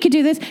 maybe we could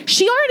do this,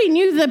 she already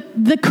knew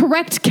the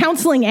correct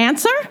counseling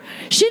answer.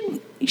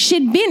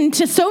 She'd been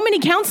to so many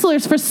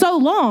counselors for so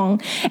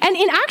long. And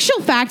in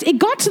actual fact, it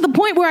got to the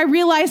point where I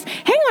realized,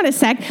 hang on a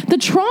sec, the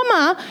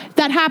trauma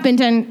that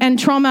happened, and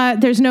trauma,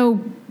 there's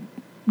no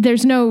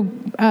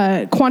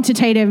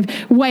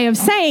quantitative way of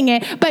saying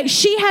it, but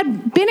she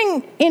had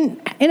been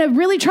in a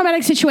really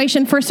traumatic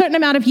situation for a certain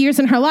amount of years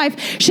in her life.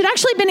 She'd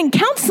actually been in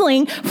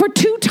counseling for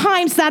 2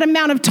 times that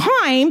amount of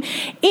time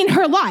in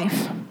her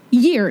life.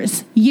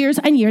 Years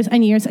and years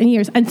and years and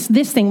years. And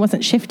this thing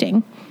wasn't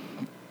shifting.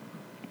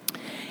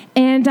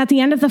 And at the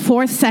end of the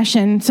fourth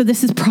session, so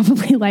this is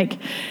probably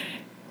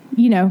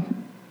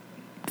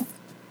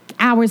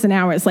hours and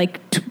hours,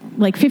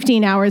 like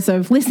 15 hours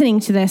of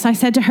listening to this, I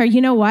said to her, you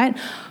know what?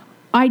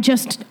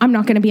 I'm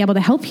not going to be able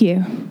to help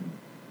you.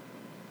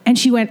 And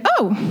she went,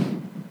 oh.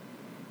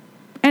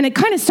 And it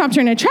kind of stopped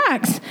her in her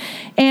tracks.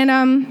 And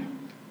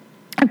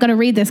I've got to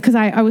read this because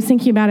I was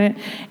thinking about it.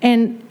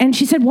 And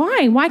she said,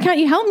 why? Why can't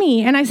you help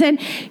me? And I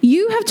said,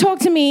 you have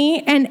talked to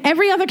me and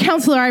every other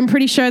counselor I'm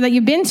pretty sure that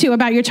you've been to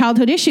about your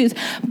childhood issues.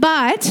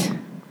 But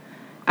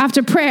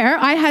after prayer,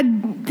 I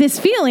had this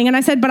feeling, and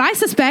I said, but I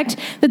suspect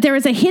that there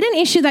is a hidden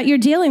issue that you're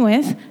dealing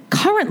with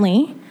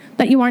currently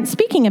that you aren't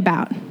speaking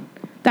about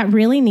that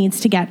really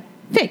needs to get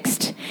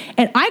fixed.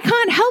 And I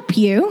can't help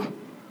you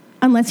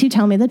unless you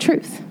tell me the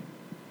truth.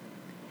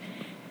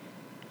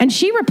 And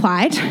she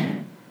replied,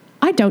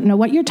 I don't know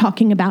what you're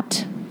talking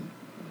about.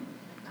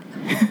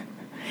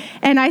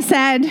 And I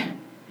said,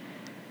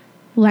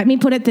 let me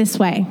put it this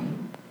way.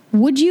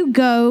 Would you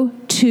go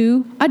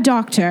to a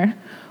doctor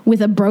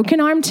with a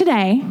broken arm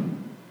today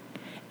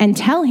and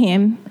tell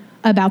him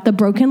about the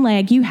broken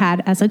leg you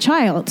had as a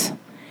child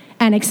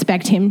and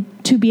expect him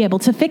to be able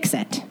to fix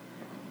it?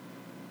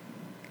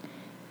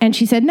 And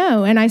she said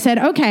no. And I said,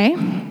 okay,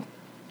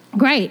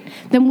 great.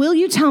 Then will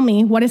you tell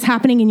me what is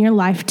happening in your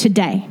life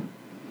today?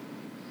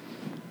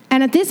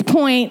 And at this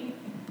point,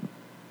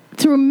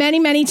 through many,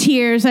 many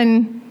tears,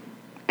 and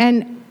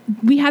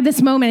we had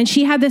this moment, and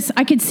she had this,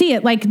 I could see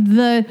it, like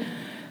the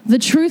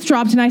truth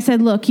dropped, and I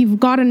said, look, you've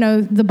got to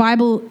know, the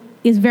Bible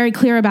is very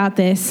clear about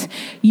this.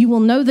 You will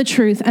know the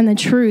truth, and the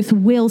truth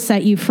will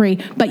set you free.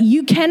 But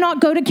you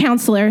cannot go to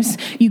counselors,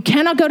 you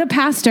cannot go to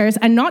pastors,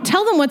 and not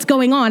tell them what's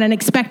going on and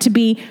expect to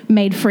be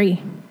made free.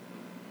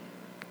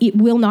 It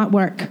will not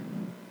work.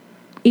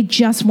 It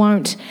just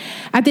won't.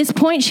 At this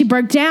point, she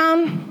broke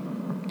down,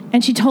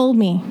 and she told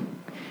me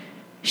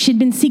she'd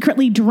been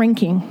secretly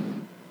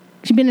drinking.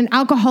 She'd been an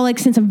alcoholic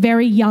since a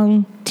very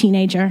young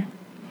teenager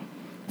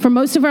for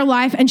most of her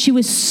life, and she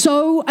was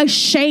so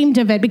ashamed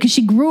of it because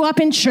she grew up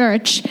in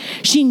church.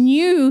 She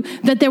knew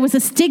that there was a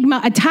stigma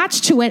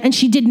attached to it, and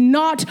she did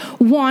not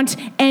want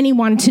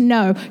anyone to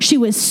know. She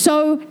was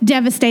so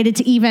devastated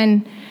to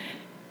even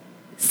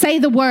say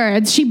the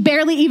words. She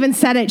barely even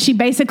said it. She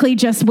basically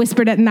just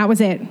whispered it, and that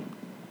was it.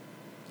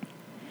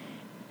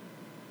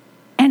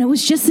 And it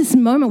was just this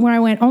moment where I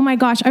went, oh my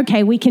gosh,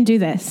 okay, we can do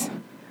this.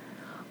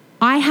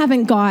 I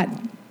haven't got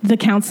the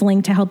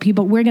counseling to help you,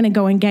 but we're going to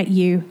go and get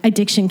you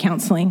addiction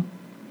counseling.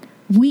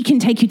 We can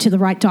take you to the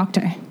right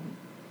doctor.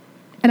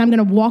 And I'm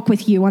going to walk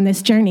with you on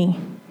this journey.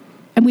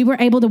 And we were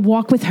able to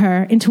walk with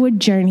her into a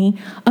journey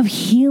of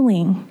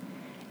healing.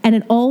 And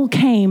it all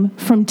came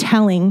from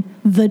telling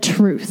the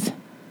truth.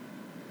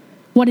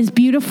 What is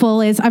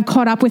beautiful is I've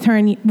caught up with her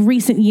in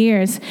recent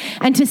years,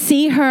 and to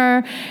see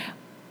her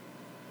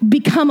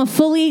become a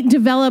fully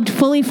developed,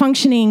 fully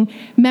functioning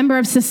member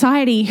of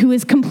society who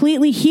is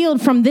completely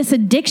healed from this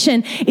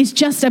addiction is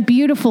just a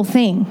beautiful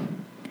thing.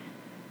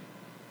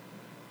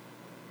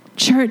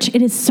 Church,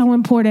 it is so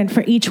important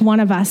for each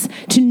one of us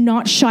to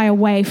not shy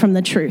away from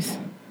the truth,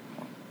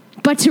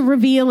 but to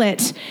reveal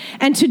it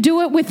and to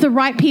do it with the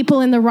right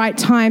people in the right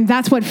time.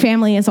 That's what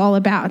family is all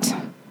about.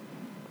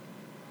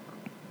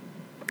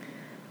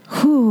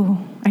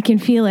 Whew. I can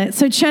feel it.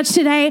 So church,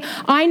 today,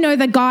 I know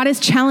that God is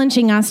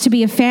challenging us to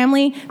be a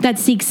family that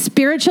seeks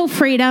spiritual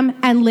freedom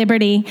and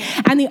liberty.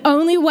 And the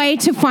only way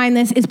to find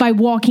this is by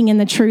walking in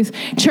the truth.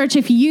 Church,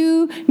 if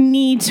you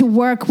need to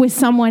work with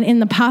someone in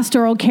the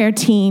pastoral care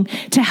team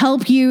to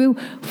help you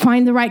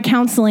find the right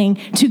counseling,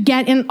 to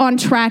get on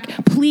track,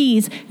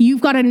 please,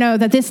 you've got to know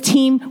that this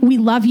team, we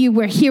love you.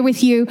 We're here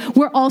with you.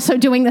 We're also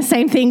doing the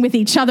same thing with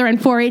each other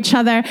and for each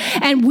other.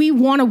 And we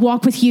want to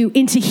walk with you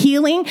into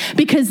healing,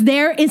 because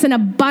there is an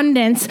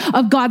abundance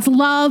of God's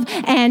love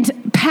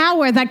and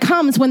power that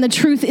comes when the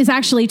truth is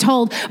actually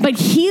told. But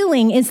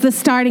healing is the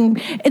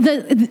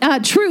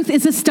truth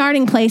is the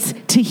starting place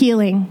to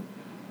healing.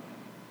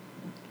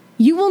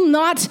 You will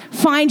not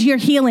find your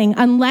healing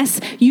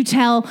unless you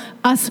tell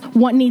us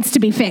what needs to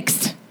be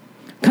fixed,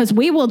 because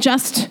we will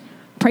just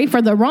pray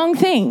for the wrong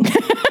thing.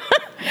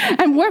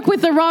 and work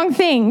with the wrong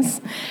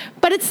things.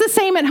 But it's the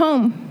same at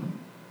home,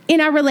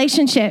 in our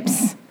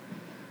relationships.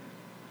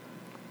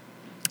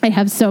 I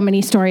have so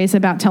many stories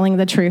about telling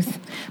the truth.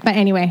 But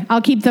anyway,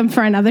 I'll keep them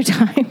for another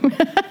time.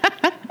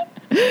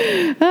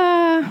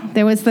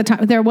 There was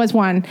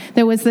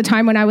the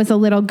time when I was a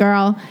little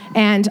girl,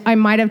 and I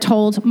might have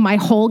told my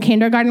whole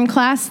kindergarten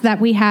class that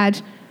we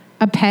had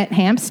a pet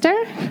hamster.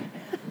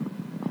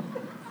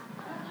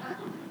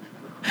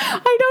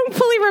 I don't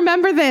fully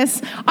remember this.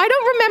 I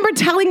don't remember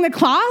telling the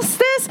class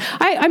this.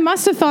 I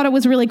must have thought it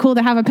was really cool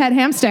to have a pet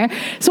hamster.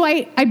 So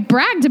I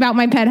bragged about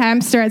my pet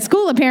hamster at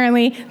school,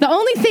 apparently. The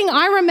only thing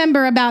I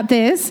remember about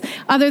this,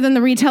 other than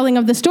the retelling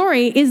of the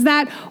story, is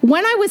that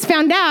when I was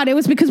found out, it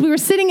was because we were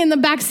sitting in the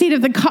back seat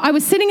of the car. I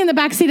was sitting in the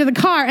back seat of the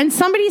car, and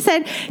somebody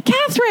said,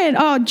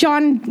 Catherine,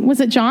 John, was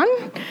it John?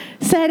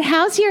 Said,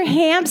 how's your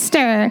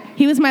hamster?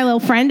 He was my little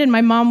friend, and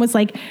my mom was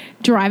like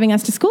driving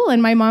us to school,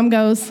 and my mom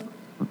goes,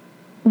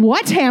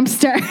 what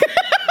hamster?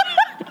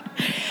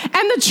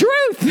 And the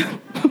truth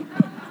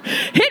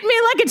hit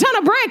me like a ton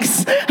of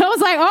bricks. I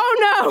was like, oh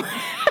no.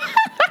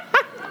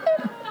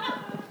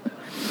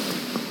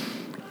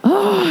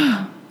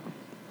 Oh.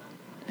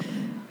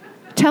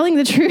 Telling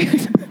the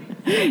truth.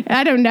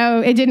 I don't know.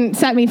 It didn't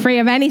set me free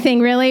of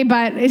anything really,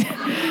 but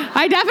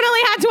I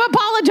definitely had to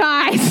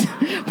apologize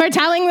for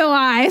telling the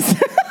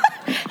lies.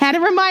 And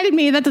it reminded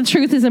me that the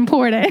truth is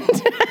important.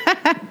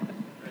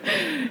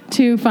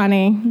 Too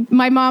funny.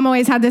 My mom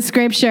always had this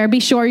scripture, be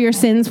sure your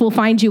sins will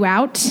find you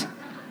out.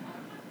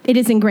 It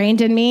is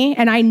ingrained in me,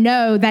 and I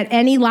know that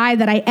any lie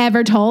that I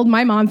ever told,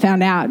 my mom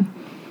found out.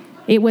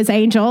 It was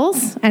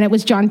angels, and it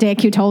was John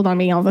Dick who told on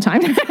me all the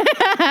time.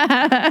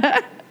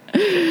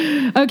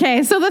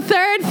 Okay, so the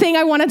third thing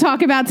I want to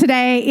talk about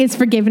today is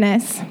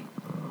forgiveness.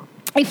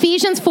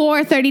 Ephesians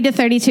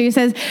 4:30-32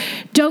 says,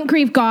 don't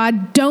grieve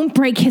God, don't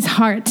break his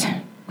heart.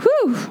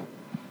 Whew.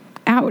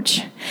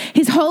 Ouch.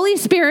 His Holy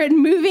Spirit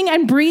moving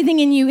and breathing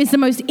in you is the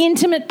most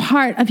intimate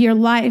part of your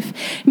life,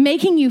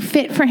 making you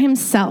fit for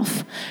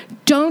himself.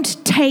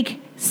 Don't take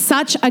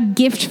such a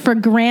gift for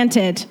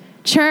granted.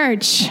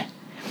 Church,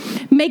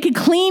 make a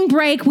clean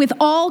break with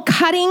all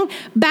cutting,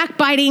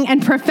 backbiting,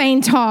 and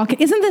profane talk.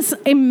 Isn't this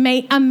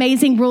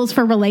amazing rules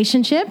for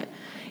relationship?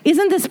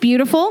 Isn't this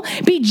beautiful?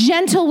 Be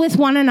gentle with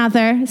one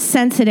another,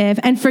 sensitive,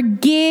 and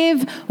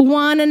forgive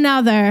one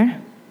another.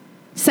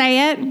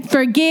 Say it.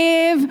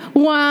 Forgive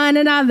one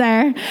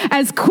another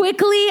as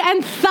quickly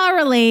and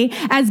thoroughly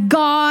as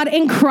God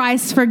in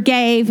Christ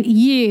forgave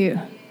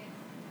you.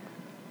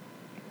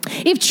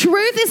 If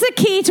truth is the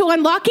key to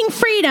unlocking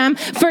freedom,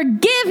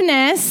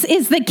 forgiveness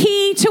is the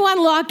key to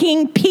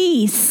unlocking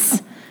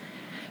peace.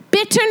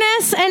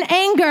 Bitterness and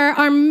anger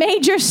are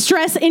major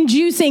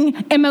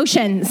stress-inducing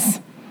emotions.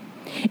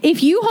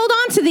 If you hold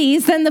on to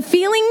these, then the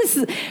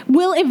feelings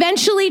will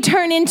eventually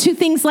turn into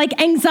things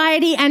like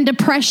anxiety and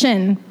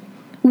depression.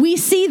 We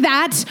see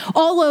that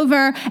all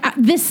over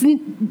this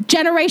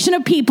generation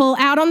of people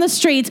out on the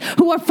streets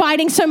who are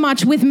fighting so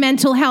much with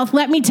mental health.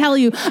 Let me tell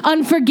you,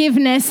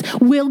 unforgiveness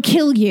will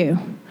kill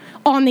you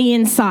on the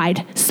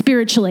inside,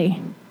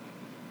 spiritually.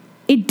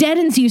 It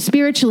deadens you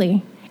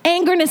spiritually.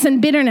 Angerness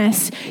and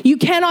bitterness, you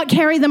cannot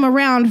carry them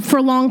around for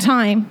a long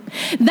time.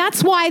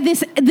 That's why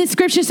this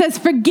scripture says,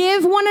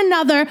 forgive one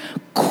another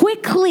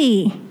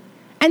quickly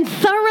and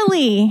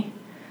thoroughly.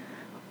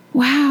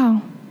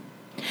 Wow.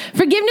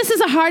 Forgiveness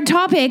is a hard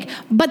topic,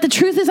 but the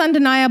truth is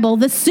undeniable.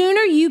 The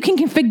sooner you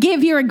can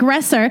forgive your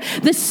aggressor,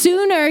 the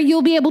sooner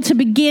you'll be able to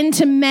begin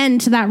to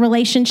mend that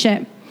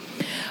relationship.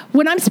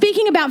 When I'm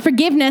speaking about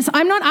forgiveness,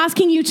 I'm not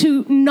asking you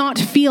to not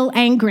feel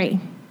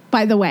angry,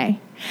 by the way.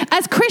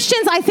 As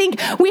Christians, I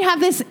think we have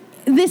this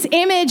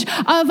image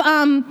of,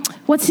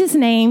 what's his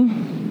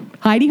name?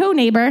 Heidi-ho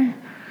neighbor.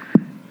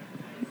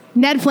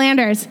 Ned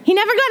Flanders. He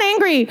never got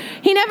angry.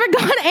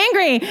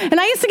 And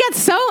I used to get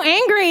so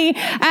angry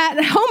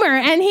at Homer,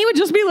 and he would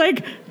just be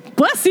like,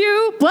 bless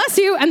you, bless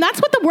you. And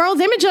that's what the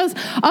world's image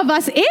of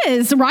us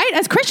is, right?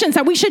 As Christians,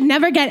 that we should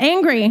never get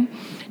angry.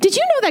 Did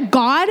you know that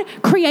God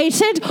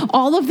created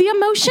all of the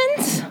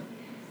emotions?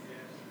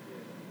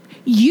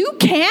 You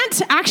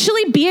can't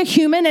actually be a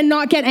human and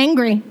not get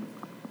angry.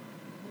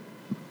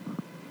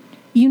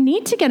 You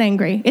need to get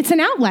angry. It's an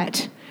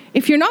outlet.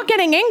 If you're not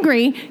getting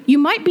angry, you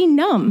might be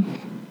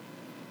numb.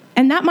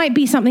 And that might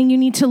be something you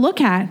need to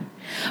look at.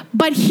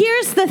 But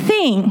here's the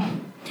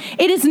thing.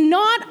 It is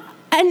not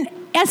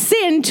a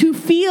sin to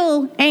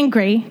feel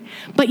angry,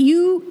 but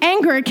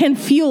anger can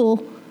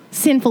fuel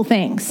sinful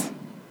things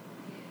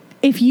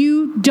if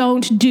you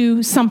don't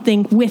do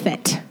something with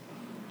it.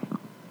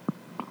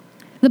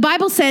 The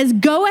Bible says,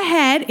 go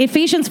ahead,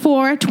 Ephesians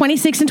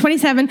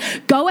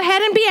 4:26-27, go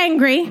ahead and be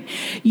angry.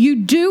 You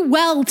do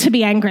well to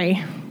be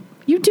angry.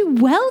 You do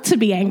well to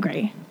be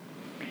angry.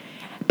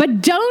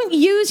 But don't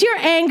use your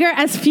anger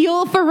as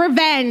fuel for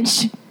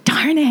revenge.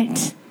 Darn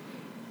it.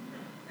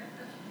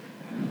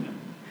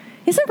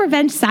 Isn't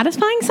revenge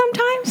satisfying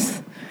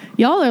sometimes?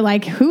 Y'all are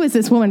like, who is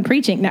this woman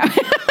preaching now?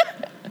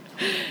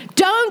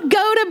 Don't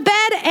go to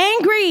bed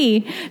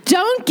angry.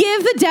 Don't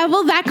give the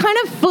devil that kind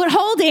of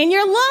foothold in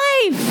your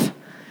life.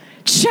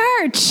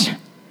 Church,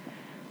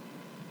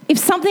 if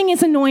something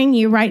is annoying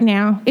you right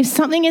now, if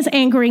something is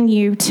angering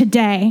you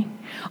today,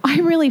 I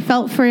really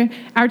felt for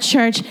our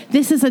church,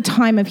 this is a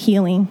time of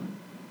healing.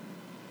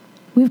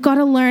 We've got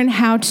to learn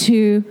how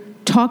to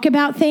talk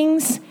about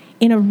things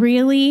in a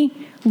really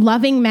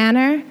loving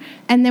manner,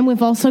 and then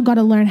we've also got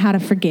to learn how to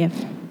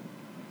forgive.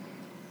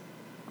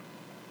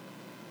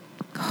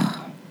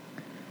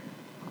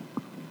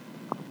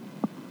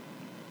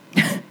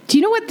 Do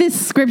you know what this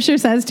scripture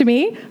says to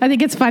me? I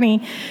think it's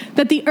funny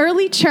that the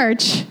early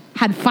church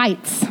had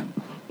fights.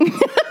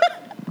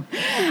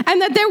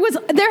 And that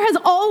there has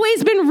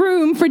always been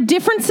room for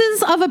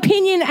differences of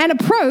opinion and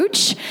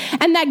approach,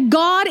 and that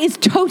God is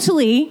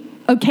totally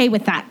okay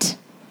with that.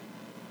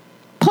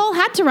 Paul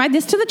had to write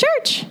this to the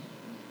church.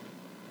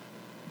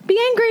 Be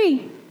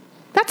angry.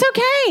 That's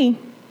okay.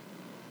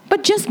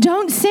 But just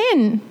don't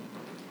sin.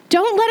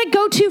 Don't let it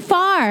go too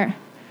far.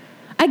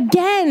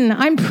 Again,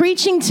 I'm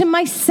preaching to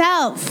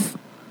myself.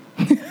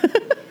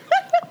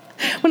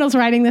 When I was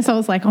writing this, I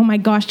was like, oh my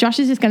gosh, Josh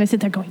is just going to sit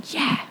there going,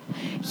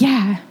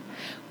 yeah.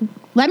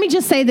 Let me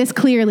just say this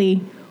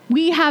clearly.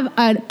 We have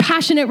a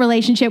passionate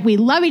relationship. We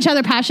love each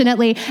other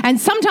passionately. And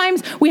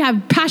sometimes we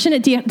have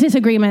passionate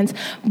disagreements.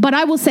 But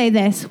I will say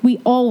this. We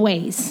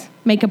always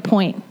make a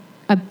point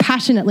of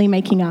passionately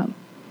making up.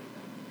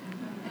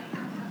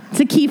 It's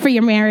a key for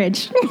your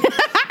marriage.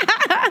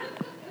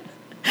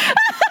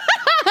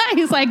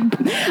 He's like,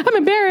 I'm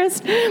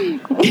embarrassed. I'm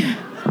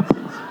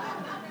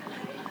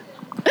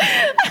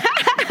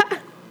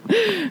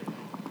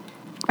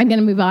going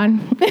to move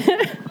on.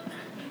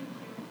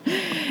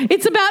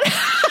 It's about,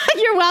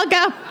 you're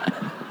welcome.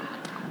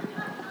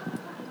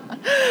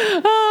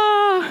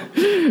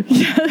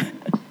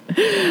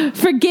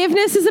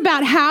 Forgiveness is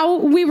about how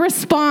we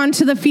respond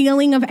to the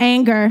feeling of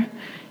anger,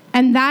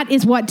 and that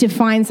is what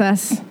defines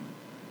us.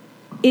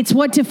 It's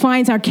what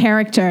defines our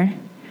character.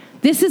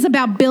 This is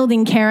about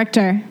building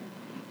character.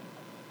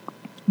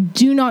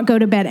 Do not go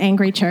to bed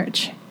angry,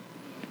 church.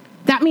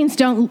 That means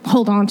don't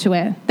hold on to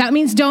it. That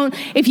means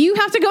if you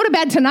have to go to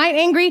bed tonight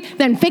angry,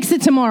 then fix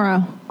it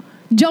tomorrow.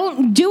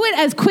 Don't do it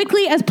as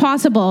quickly as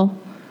possible.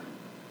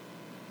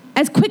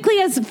 As quickly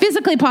as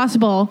physically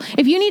possible.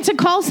 If you need to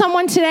call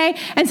someone today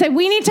and say,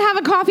 we need to have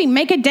a coffee,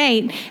 make a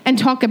date and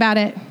talk about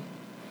it.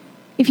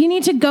 If you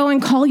need to go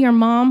and call your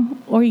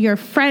mom or your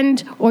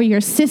friend or your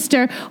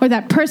sister or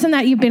that person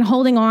that you've been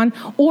holding on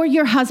or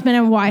your husband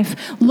and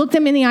wife, look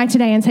them in the eye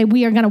today and say,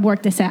 we are going to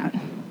work this out.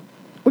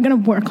 We're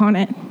going to work on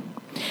it.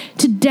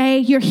 Today,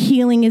 your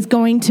healing is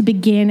going to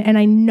begin, and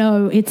I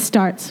know it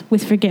starts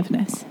with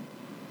forgiveness.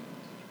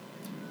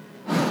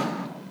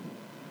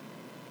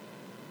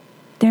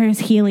 There is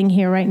healing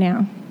here right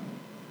now.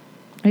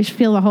 I just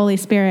feel the Holy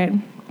Spirit.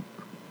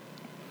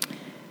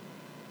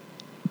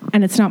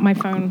 And it's not my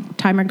phone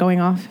timer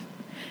going off.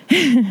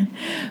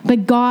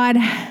 But God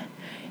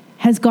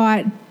has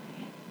got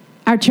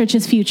our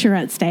church's future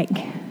at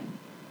stake.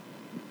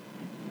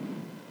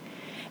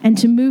 And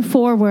to move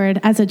forward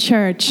as a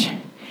church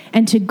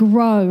and to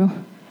grow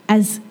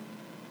as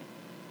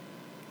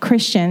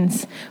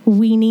Christians,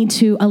 we need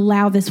to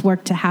allow this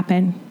work to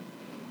happen.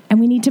 And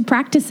we need to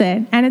practice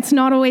it. And it's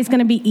not always going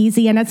to be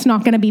easy, and it's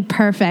not going to be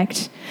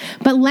perfect.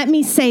 But let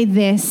me say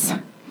this.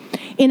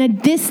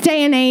 In this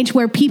day and age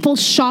where people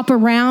shop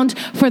around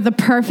for the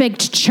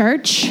perfect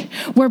church,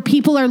 where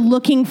people are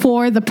looking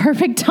for the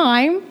perfect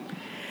time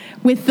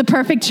with the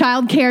perfect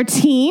childcare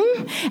team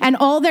and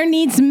all their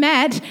needs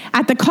met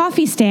at the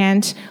coffee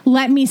stand,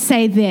 let me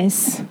say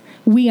this.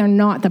 We are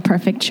not the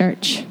perfect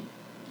church.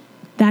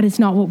 That is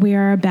not what we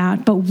are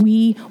about, but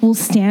we will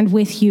stand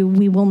with you.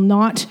 We will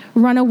not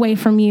run away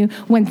from you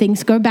when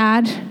things go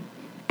bad,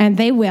 and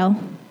they will.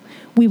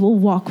 We will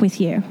walk with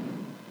you.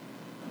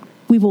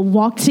 We will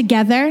walk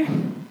together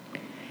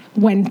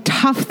when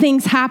tough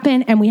things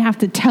happen and we have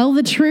to tell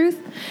the truth.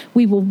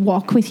 We will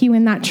walk with you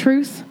in that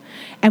truth,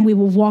 and we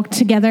will walk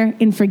together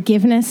in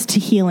forgiveness to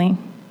healing.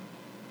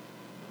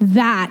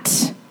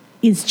 That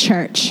is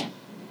church,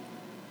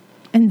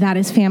 and that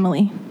is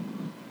family.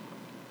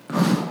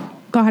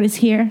 God is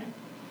here.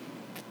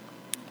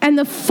 And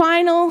the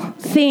final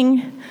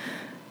thing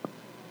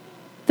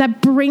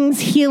that brings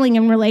healing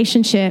in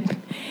relationship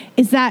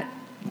is that,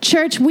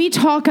 church, we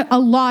talk a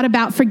lot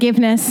about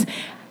forgiveness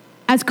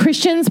as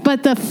Christians,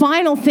 but the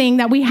final thing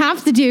that we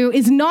have to do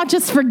is not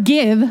just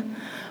forgive,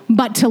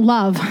 but to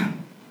love.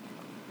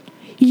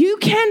 You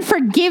can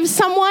forgive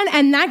someone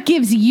and that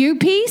gives you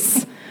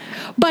peace.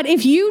 But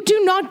if you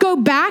do not go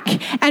back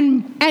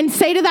and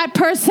say to that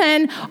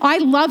person, I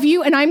love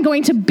you and I'm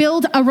going to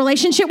build a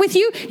relationship with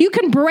you, you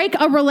can break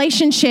a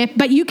relationship,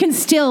 but you can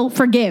still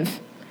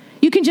forgive.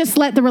 You can just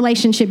let the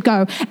relationship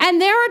go.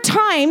 And there are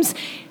times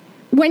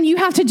when you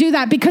have to do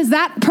that because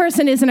that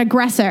person is an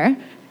aggressor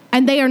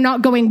and they are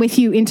not going with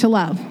you into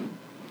love.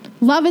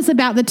 Love is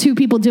about the two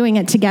people doing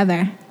it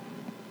together.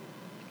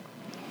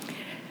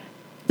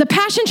 The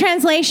Passion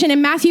Translation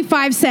in Matthew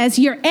 5 says,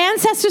 your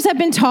ancestors have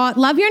been taught,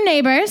 love your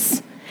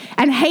neighbors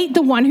and hate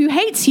the one who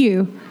hates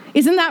you.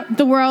 Isn't that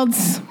the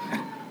world's?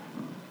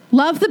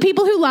 Love the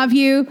people who love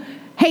you,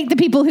 hate the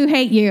people who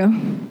hate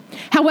you.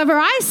 However,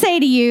 I say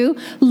to you,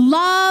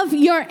 love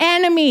your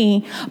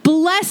enemy.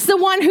 Bless the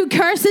one who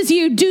curses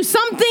you. Do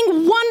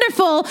something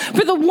wonderful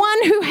for the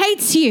one who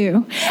hates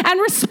you. And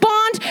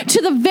respond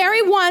to the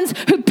very ones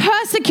who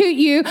persecute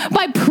you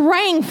by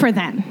praying for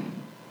them.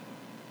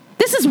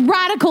 This is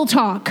radical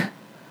talk.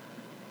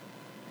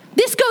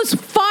 This goes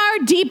far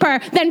deeper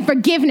than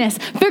forgiveness.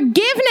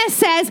 Forgiveness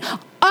says,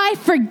 I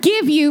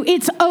forgive you.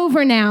 It's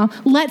over now.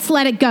 Let's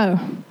let it go.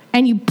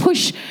 And you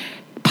push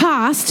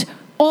past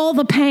all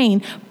the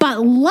pain. But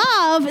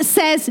love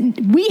says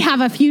we have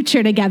a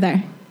future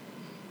together.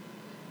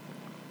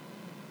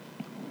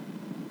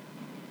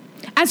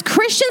 As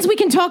Christians, we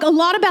can talk a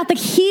lot about the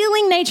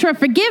healing nature of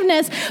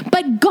forgiveness,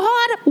 but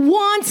God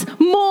wants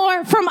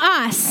more from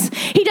us.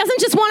 He doesn't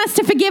just want us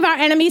to forgive our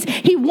enemies.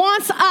 He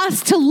wants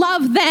us to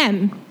love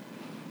them.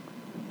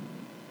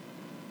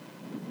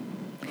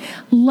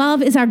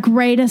 Love is our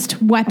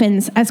greatest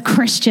weapons as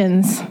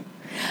Christians.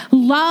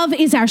 Love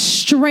is our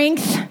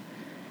strength.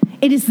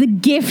 It is the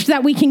gift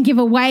that we can give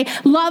away.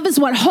 Love is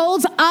what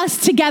holds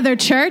us together,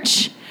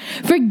 church.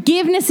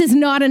 Forgiveness is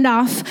not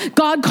enough.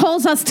 God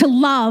calls us to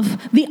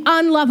love the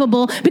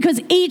unlovable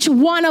because each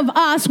one of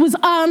us was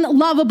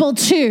unlovable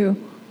too.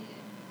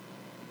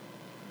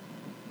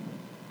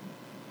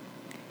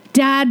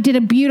 Dad did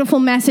a beautiful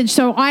message,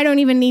 so I don't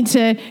even need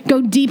to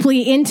go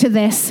deeply into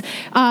this.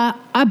 A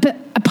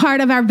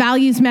part of our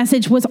values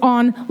message was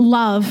on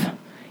love.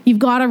 You've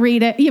got to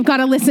read it. You've got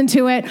to listen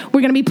to it.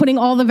 We're going to be putting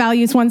all the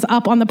values ones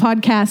up on the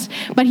podcast.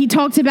 But he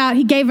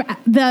gave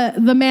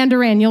the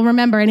Mandarin, you'll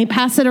remember, and he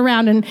passed it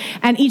around,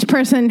 and each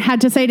person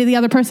had to say to the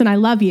other person, I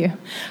love you.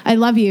 I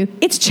love you.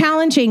 It's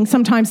challenging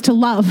sometimes to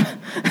love,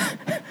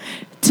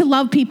 to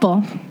love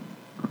people.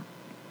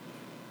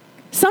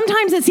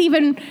 Sometimes it's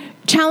even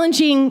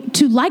challenging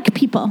to like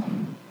people.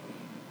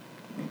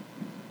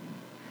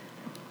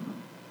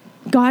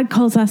 God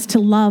calls us to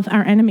love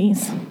our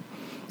enemies.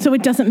 So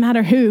it doesn't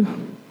matter who.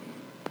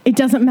 It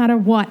doesn't matter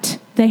what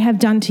they have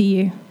done to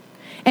you.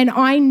 And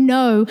I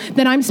know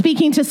that I'm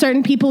speaking to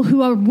certain people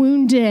who are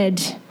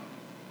wounded.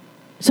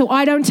 So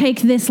I don't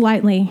take this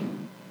lightly.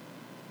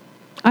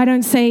 I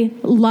don't say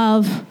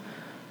love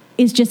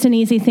is just an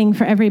easy thing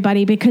for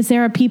everybody, because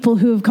there are people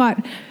who have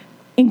got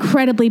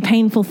incredibly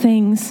painful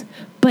things.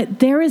 But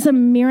there is a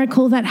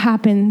miracle that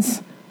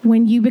happens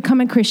when you become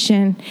a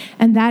Christian,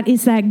 and that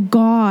is that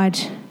God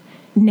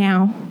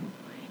now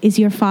is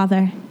your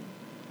Father.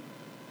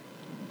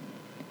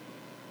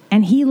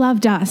 And he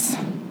loved us.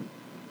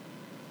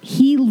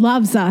 He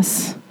loves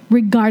us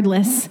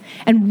regardless.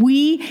 And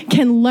we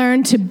can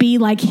learn to be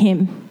like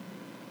him.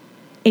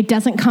 It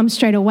doesn't come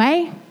straight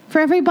away for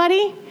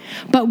everybody,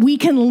 but we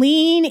can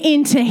lean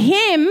into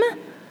him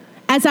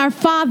as our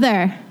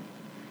Father.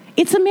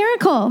 It's a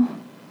miracle.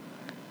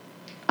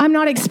 I'm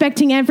not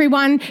expecting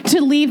everyone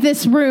to leave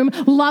this room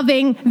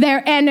loving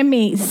their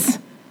enemies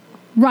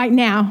right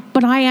now,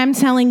 but I am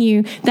telling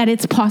you that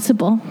it's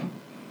possible.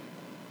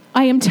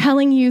 I am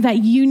telling you that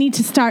you need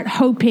to start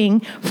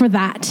hoping for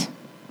that.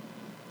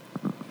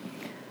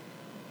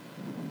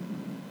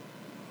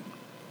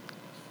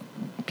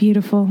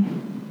 Beautiful.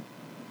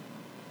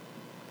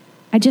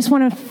 I just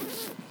want to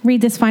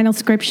read this final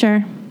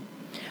scripture.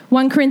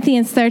 1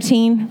 Corinthians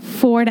 13,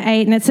 4-8.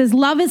 And it says,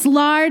 love is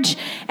large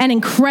and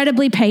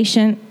incredibly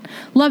patient.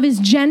 Love is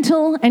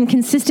gentle and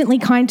consistently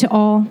kind to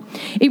all.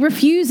 It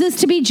refuses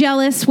to be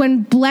jealous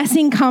when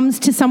blessing comes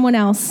to someone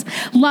else.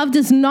 Love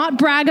does not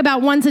brag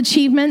about one's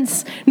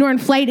achievements, nor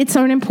inflate its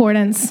own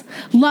importance.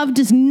 Love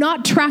does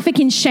not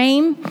traffic in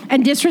shame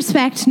and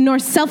disrespect, nor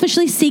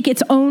selfishly seek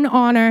its own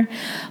honor.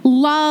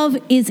 Love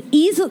is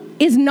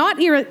not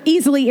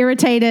easily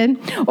irritated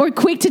or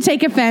quick to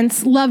take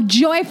offense. Love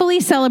joyfully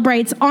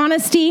celebrates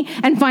honesty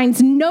and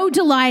finds no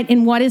delight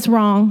in what is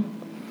wrong.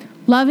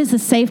 Love is a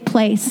safe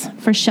place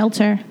for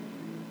shelter.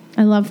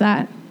 I love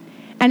that.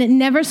 And it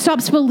never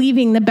stops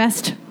believing the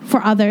best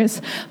for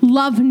others.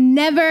 Love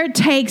never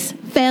takes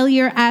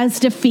failure as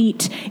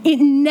defeat. It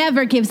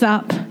never gives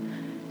up.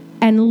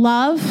 And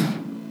love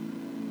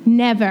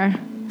never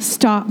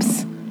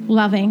stops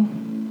loving.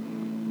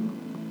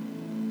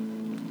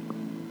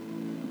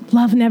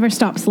 Love never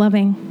stops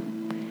loving.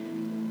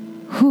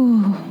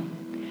 Whew.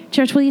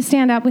 Church, will you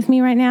stand up with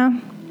me right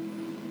now?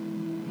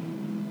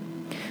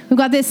 We've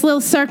got this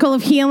little circle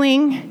of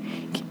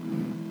healing.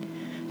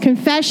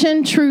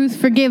 Confession, truth,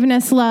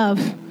 forgiveness,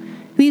 love.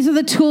 These are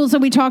the tools that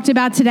we talked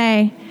about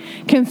today.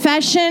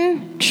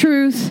 Confession,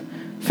 truth,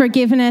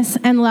 forgiveness,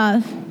 and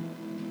love.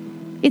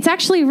 It's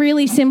actually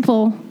really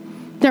simple.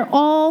 They're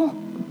all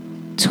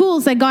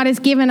tools that God has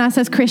given us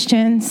as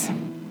Christians.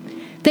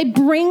 They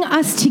bring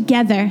us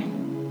together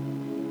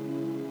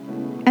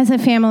as a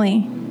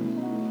family.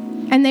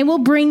 And they will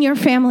bring your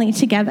family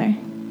together.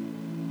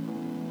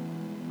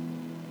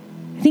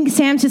 I think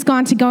Sam's just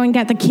gone to go and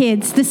get the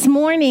kids. This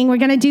morning, we're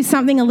going to do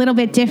something a little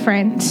bit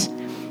different.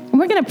 And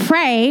we're going to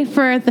pray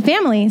for the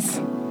families.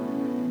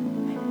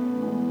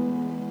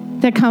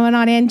 They're coming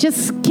on in.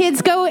 Just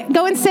kids, go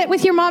and sit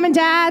with your mom and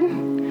dad.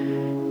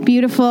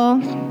 Beautiful.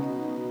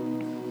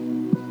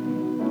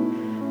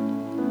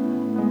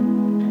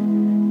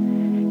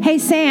 Hey,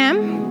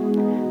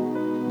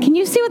 Sam, can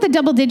you see what the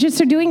double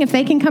digits are doing if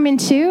they can come in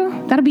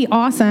too? That'll be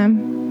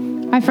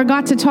awesome. I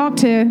forgot to talk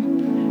to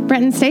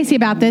Brett and Stacy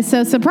about this,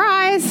 so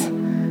surprise.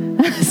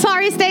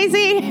 Sorry,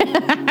 Stacy.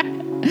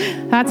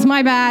 That's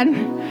my bad.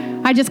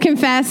 I just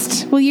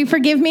confessed. Will you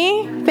forgive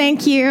me?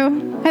 Thank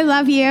you. I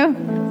love you.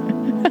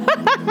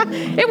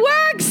 It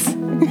works.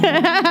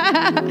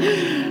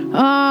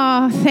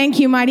 Oh, thank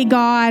you, mighty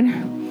God.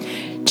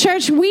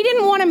 Church, we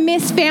didn't want to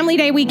miss Family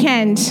Day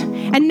weekend.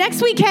 And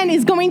next weekend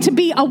is going to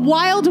be a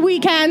wild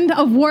weekend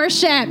of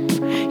worship.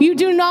 You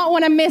do not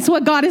want to miss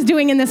what God is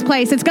doing in this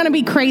place. It's going to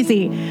be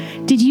crazy.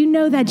 Did you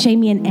know that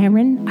Jamie and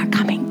Aaron are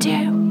coming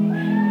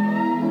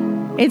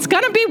too? It's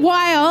going to be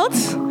wild.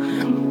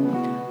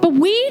 But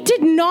we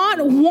did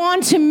not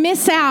want to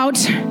miss out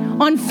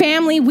on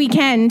Family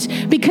Weekend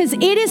because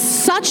it is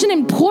such an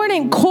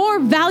important core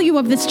value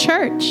of this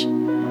church.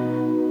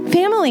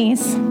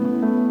 Families,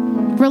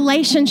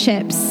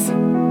 relationships.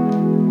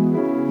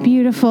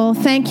 Beautiful.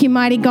 Thank you,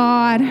 mighty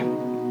God.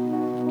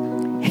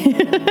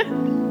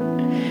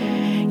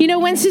 You know,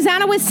 when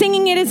Susanna was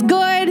singing It Is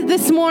Good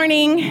this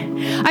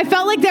morning, I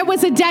felt like there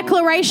was a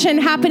declaration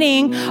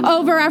happening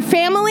over our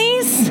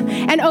families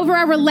and over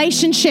our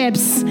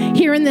relationships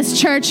here in this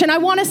church. And I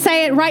want to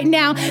say it right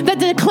now, that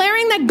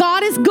declaring that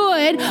God is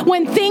good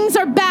when things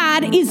are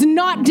bad is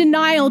not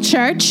denial,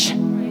 church.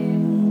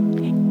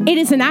 It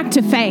is an act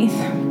of faith.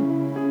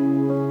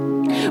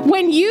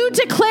 When you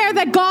declare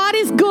that God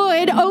is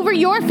good over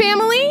your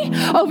family,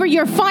 over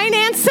your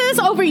finances,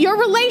 over your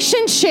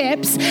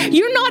relationships,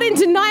 you're not in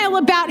denial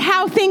about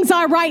how things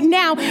are right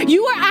now.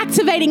 You are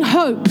activating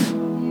hope.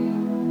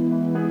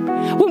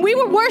 When we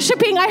were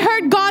worshiping, I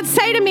heard God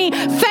say to me,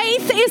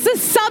 faith is the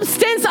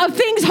substance of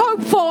things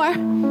hoped for.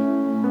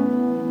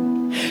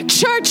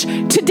 Church,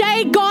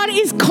 today God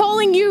is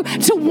calling you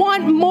to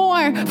want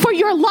more for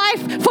your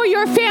life, for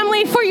your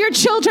family, for your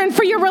children,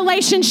 for your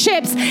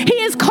relationships. He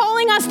is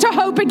calling us to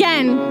hope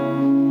again.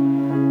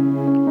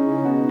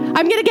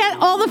 I'm going to get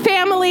all the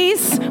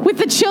families with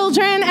the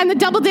children and the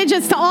double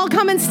digits to all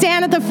come and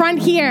stand at the front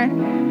here.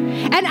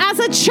 And as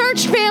a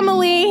church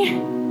family,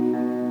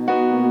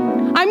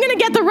 I'm going to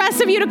get the rest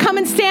of you to come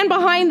and stand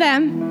behind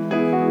them.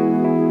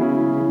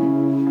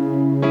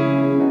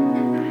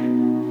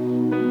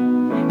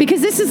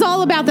 Because this is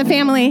all about the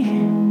family.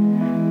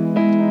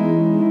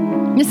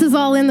 This is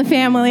all in the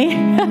family.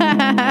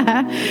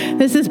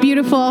 This is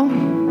beautiful.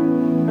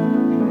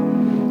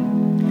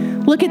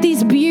 Look at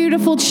these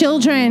beautiful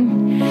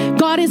children.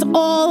 God is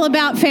all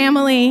about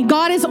family.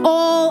 God is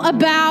all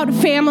about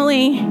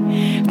family.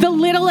 The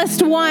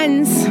littlest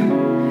ones.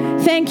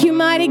 Thank you,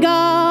 mighty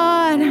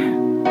God.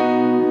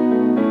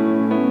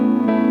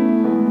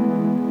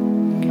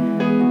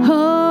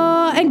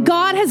 Oh, and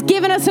God has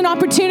given us an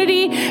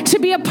opportunity to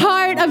be a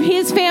part of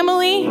His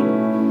family.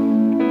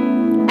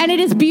 And it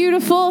is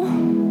beautiful.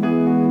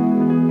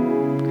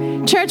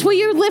 Church, will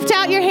you lift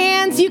out your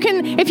hands? You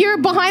can, if you're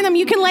behind them,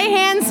 you can lay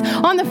hands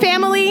on the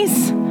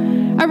families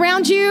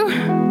around you.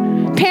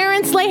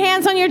 Parents, lay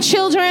hands on your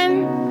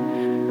children.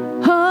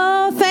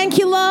 Oh, thank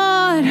you,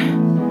 Lord.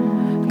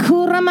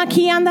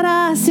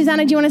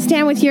 Susanna, do you want to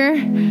stand with your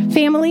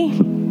family?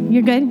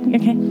 You're good?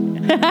 Okay.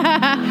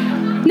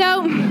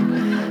 No.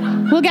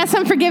 We'll get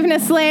some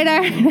forgiveness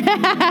later.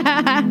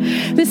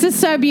 This is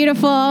so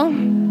beautiful.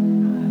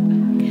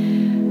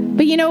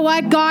 But you know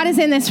what? God is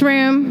in this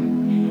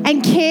room.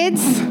 And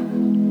kids,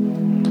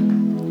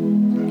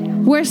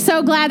 we're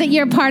so glad that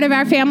you're part of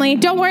our family.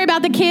 Don't worry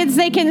about the kids.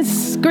 They can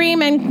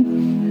scream. And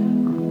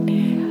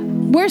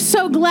we're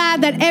so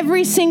glad that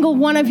every single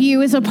one of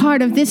you is a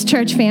part of this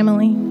church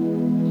family.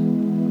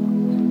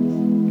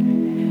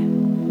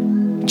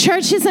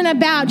 Church isn't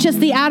about just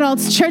the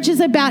adults. Church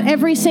is about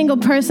every single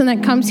person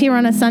that comes here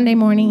on a Sunday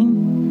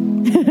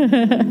morning.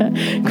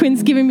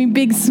 Quinn's giving me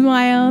big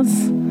smiles.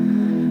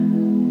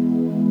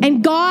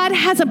 And God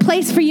has a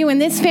place for you in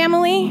this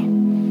family.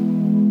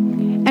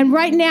 And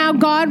right now,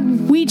 God,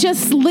 we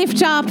just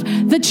lift up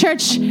the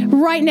church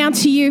right now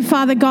to you,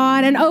 Father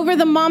God, and over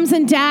the moms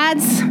and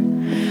dads.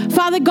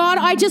 Father God,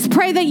 I just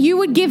pray that you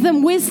would give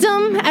them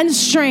wisdom and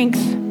strength.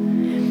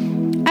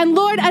 And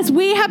Lord, as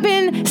we have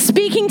been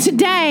speaking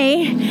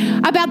today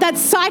about that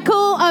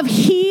cycle of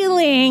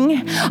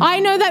healing,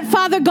 I know that,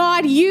 Father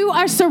God, you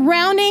are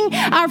surrounding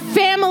our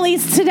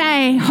families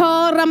today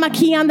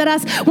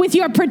with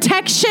your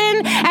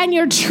protection and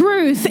your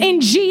truth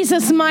in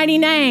Jesus' mighty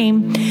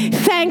name.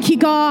 Thank you,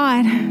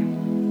 God.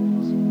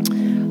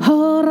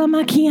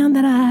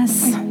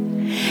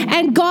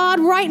 And God,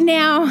 right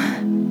now,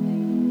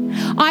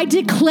 I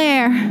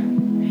declare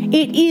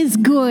it is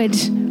good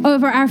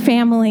over our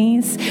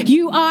families.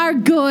 You are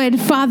good,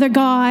 Father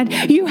God.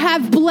 You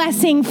have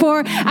blessing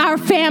for our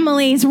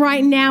families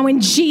right now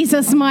in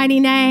Jesus' mighty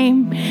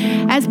name.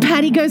 As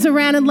Patty goes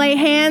around and lay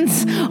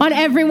hands on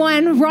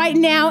everyone right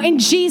now in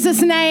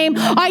Jesus' name,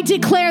 I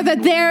declare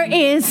that there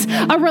is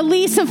a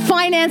release of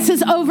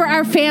finances over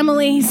our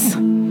families.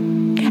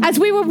 As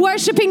we were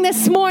worshiping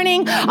this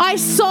morning, I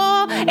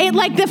saw it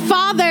like the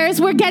fathers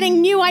were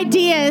getting new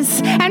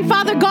ideas. And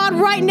Father God,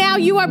 right now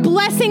you are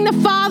blessing the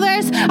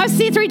fathers of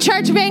C3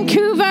 Church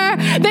Vancouver.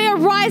 They are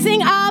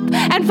rising up.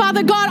 And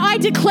Father God, I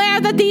declare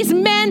that these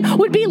men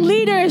would be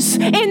leaders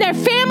in their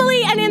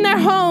family and in their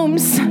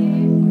homes.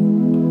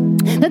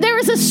 That there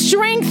is a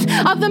strength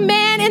of the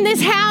man in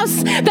this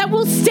house that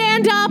will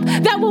stand up,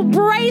 that will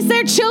raise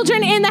their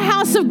children in the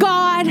house of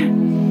God.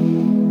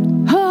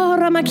 Oh,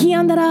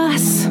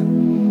 Ramakiandaras.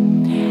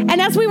 And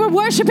as we were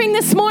worshiping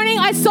this morning,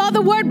 I saw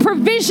the word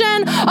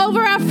provision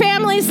over our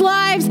families'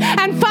 lives.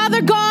 And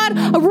Father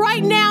God,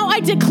 right now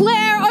I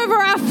declare over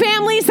our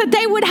families that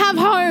they would have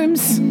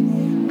homes.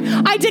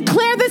 I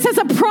declare this as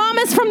a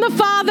promise from the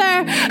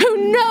Father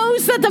who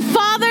knows that the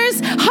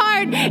Father's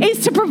heart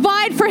is to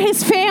provide for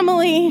his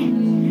family.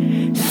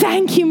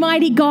 Thank you,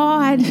 mighty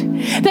God,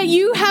 that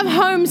you have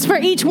homes for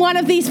each one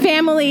of these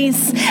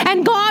families.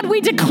 And God, we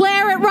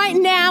declare it right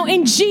now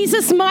in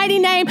Jesus' mighty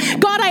name.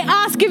 God, I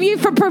ask of you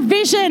for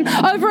provision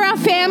over our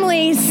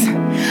families.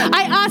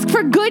 I ask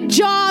for good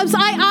jobs.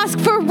 I ask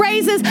for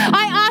raises.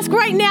 I ask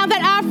right now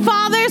that our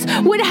fathers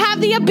would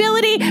have the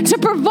ability to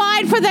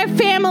provide for their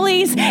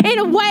families in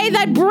a way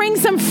that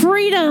brings them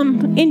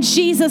freedom in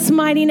Jesus'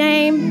 mighty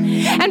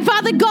name. And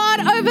Father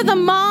God, over the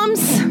moms,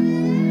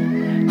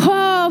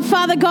 oh,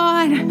 Father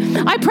God,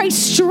 I pray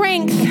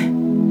strength.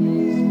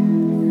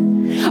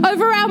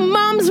 Over our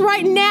moms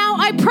right now,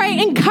 I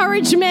pray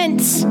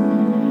encouragement.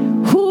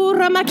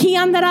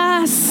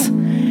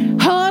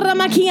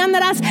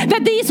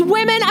 That these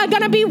women are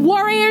going to be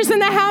warriors in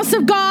the house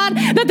of God,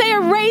 that they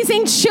are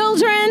raising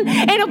children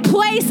in a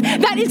place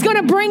that is going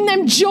to bring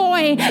them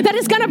joy, that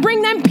is going to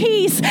bring them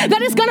peace,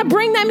 that is going to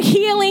bring them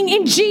healing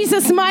in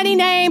Jesus' mighty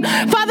name.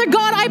 Father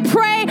God, I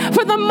pray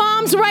for the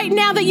moms right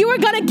now that you are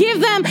going to give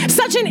them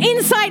such an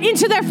insight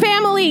into their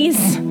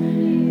families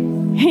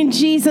in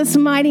Jesus'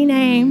 mighty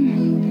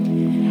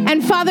name.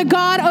 And Father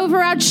God,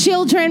 over our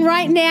children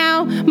right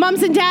now,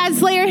 moms and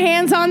dads, lay your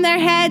hands on their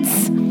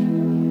heads.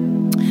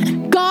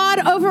 God,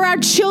 over our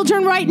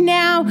children right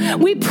now,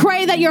 we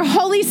pray that your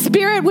Holy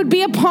Spirit would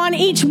be upon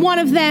each one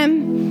of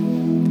them.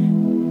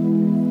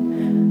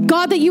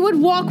 God, that you would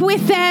walk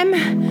with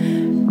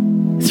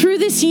them through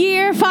this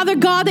year. Father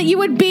God, that you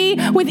would be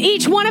with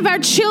each one of our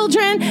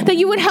children, that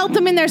you would help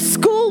them in their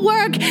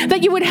schoolwork,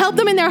 that you would help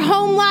them in their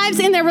home lives,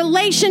 in their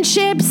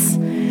relationships.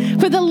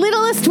 For the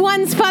littlest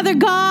ones, Father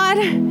God,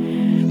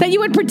 that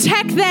you would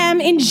protect them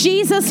in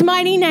Jesus'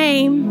 mighty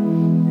name.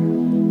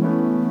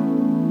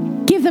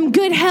 Give them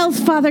good health,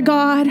 Father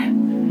God.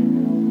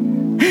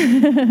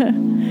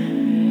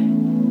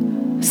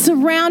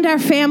 Surround our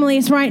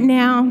families right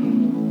now.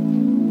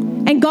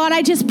 And God,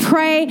 I just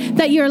pray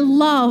that your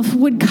love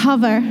would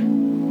cover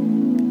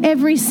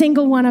every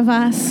single one of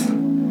us.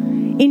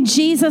 In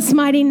Jesus'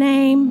 mighty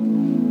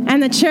name.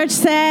 And the church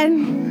said,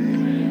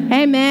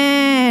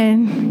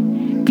 amen.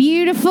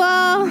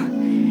 Beautiful.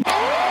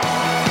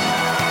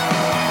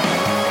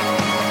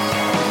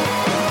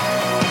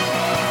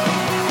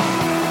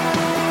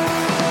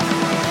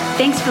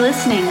 Thanks for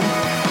listening.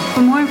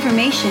 For more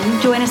information,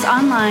 join us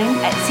online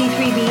at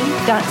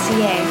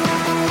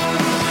c3b.ca.